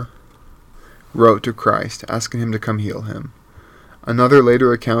Edessa wrote to Christ, asking him to come heal him. Another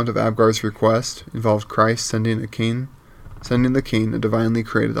later account of Abgar's request involved Christ sending the king a divinely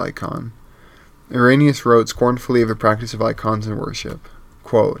created icon. Irenaeus wrote scornfully of the practice of icons in worship.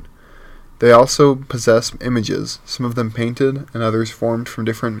 Quote, "They also possess images, some of them painted and others formed from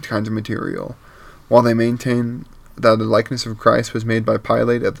different kinds of material, while they maintain that the likeness of Christ was made by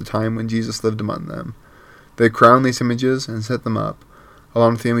Pilate at the time when Jesus lived among them. They crown these images and set them up,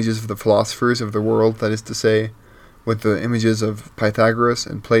 along with the images of the philosophers of the world, that is to say, with the images of Pythagoras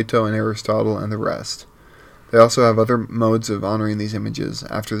and Plato and Aristotle and the rest. They also have other modes of honoring these images,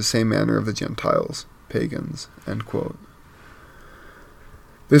 after the same manner of the Gentiles, pagans." End quote.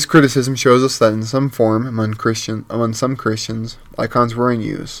 This criticism shows us that in some form, among some Christians, icons were in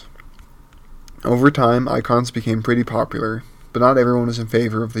use. Over time, icons became pretty popular, but not everyone was in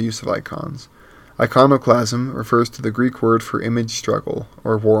favor of the use of icons. Iconoclasm refers to the Greek word for image struggle,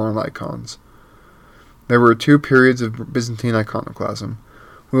 or war on icons. There were 2 periods of Byzantine iconoclasm.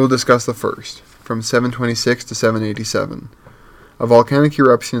 We will discuss the first, from 726 to 787. A volcanic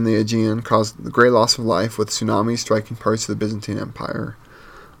eruption in the Aegean caused the great loss of life, with tsunamis striking parts of the Byzantine Empire.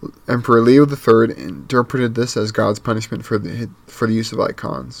 Emperor Leo III interpreted this as God's punishment for the use of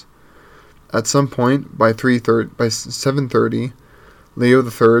icons. At some point, by 730, Leo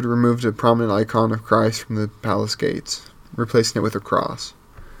III removed a prominent icon of Christ from the palace gates, replacing it with a cross.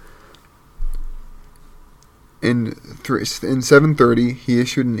 In 730, he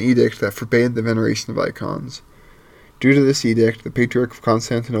issued an edict that forbade the veneration of icons. Due to this edict, the Patriarch of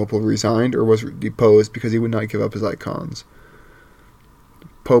Constantinople resigned or was deposed because he would not give up his icons.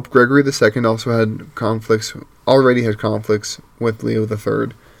 Pope Gregory II already had conflicts with Leo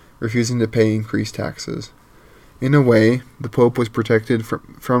III, refusing to pay increased taxes. In a way, the Pope was protected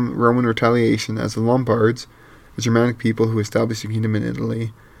from Roman retaliation, as the Lombards, a Germanic people who established a kingdom in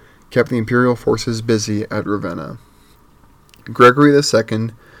Italy, kept the imperial forces busy at Ravenna. Gregory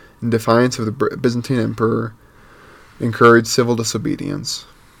II, in defiance of the Byzantine emperor, encouraged civil disobedience.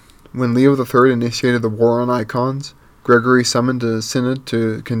 When Leo III initiated the war on icons, Gregory summoned a synod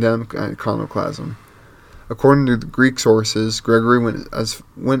to condemn iconoclasm. According to the Greek sources, Gregory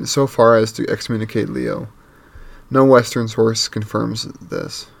went so far as to excommunicate Leo. No Western source confirms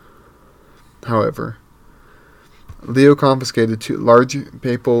this. However, Leo confiscated 2 large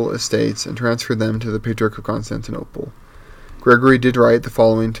papal estates and transferred them to the Patriarch of Constantinople. Gregory did write the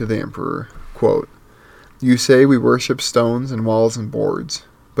following to the emperor, quote, "You say we worship stones and walls and boards,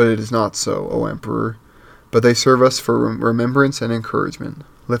 but it is not so, O emperor, but they serve us for remembrance and encouragement,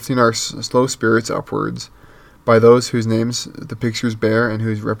 lifting our slow spirits upwards by those whose names the pictures bear and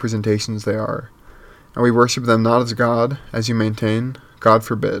whose representations they are. And we worship them not as God, as you maintain, God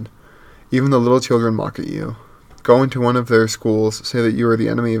forbid. Even the little children mock at you. Go into one of their schools, say that you are the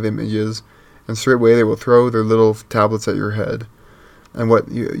enemy of images, and straightway they will throw their little tablets at your head. And what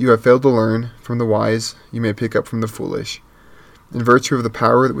you have failed to learn from the wise, you may pick up from the foolish. In virtue of the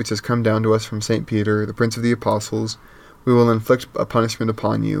power which has come down to us from St. Peter, the Prince of the Apostles, we will inflict a punishment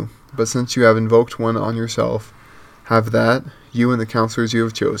upon you. But since you have invoked one on yourself, have that, you and the counselors you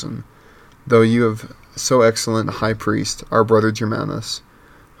have chosen, though you have so excellent a high priest, our brother Germanus,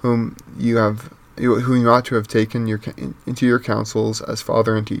 whom you ought to have taken into your councils as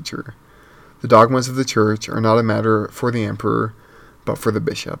father and teacher. The dogmas of the Church are not a matter for the emperor, but for the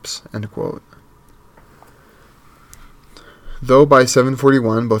bishops." End quote. Though by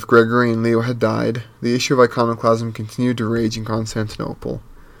 741 both Gregory and Leo had died, the issue of iconoclasm continued to rage in Constantinople.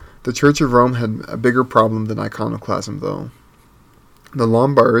 The Church of Rome had a bigger problem than iconoclasm, though. The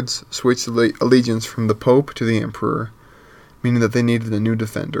Lombards switched allegiance from the Pope to the Emperor, meaning that they needed a new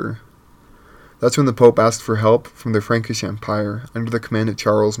defender. That's when the Pope asked for help from the Frankish Empire, under the command of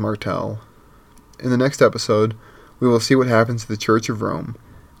Charles Martel. In the next episode, we will see what happens to the Church of Rome,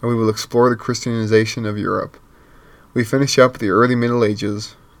 and we will explore the Christianization of Europe. We finish up the early Middle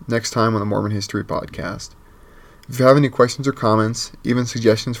Ages next time on the Mormon History Podcast. If you have any questions or comments, even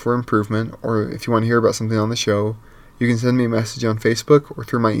suggestions for improvement, or if you want to hear about something on the show, you can send me a message on Facebook or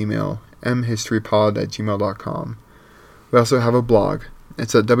through my email, mhistorypod@gmail.com. We also have a blog.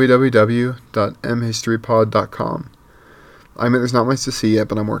 It's at www.mhistorypod.com. I admit there's not much to see yet,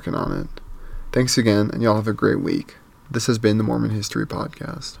 but I'm working on it. Thanks again, and y'all have a great week. This has been the Mormon History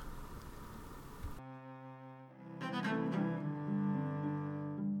Podcast.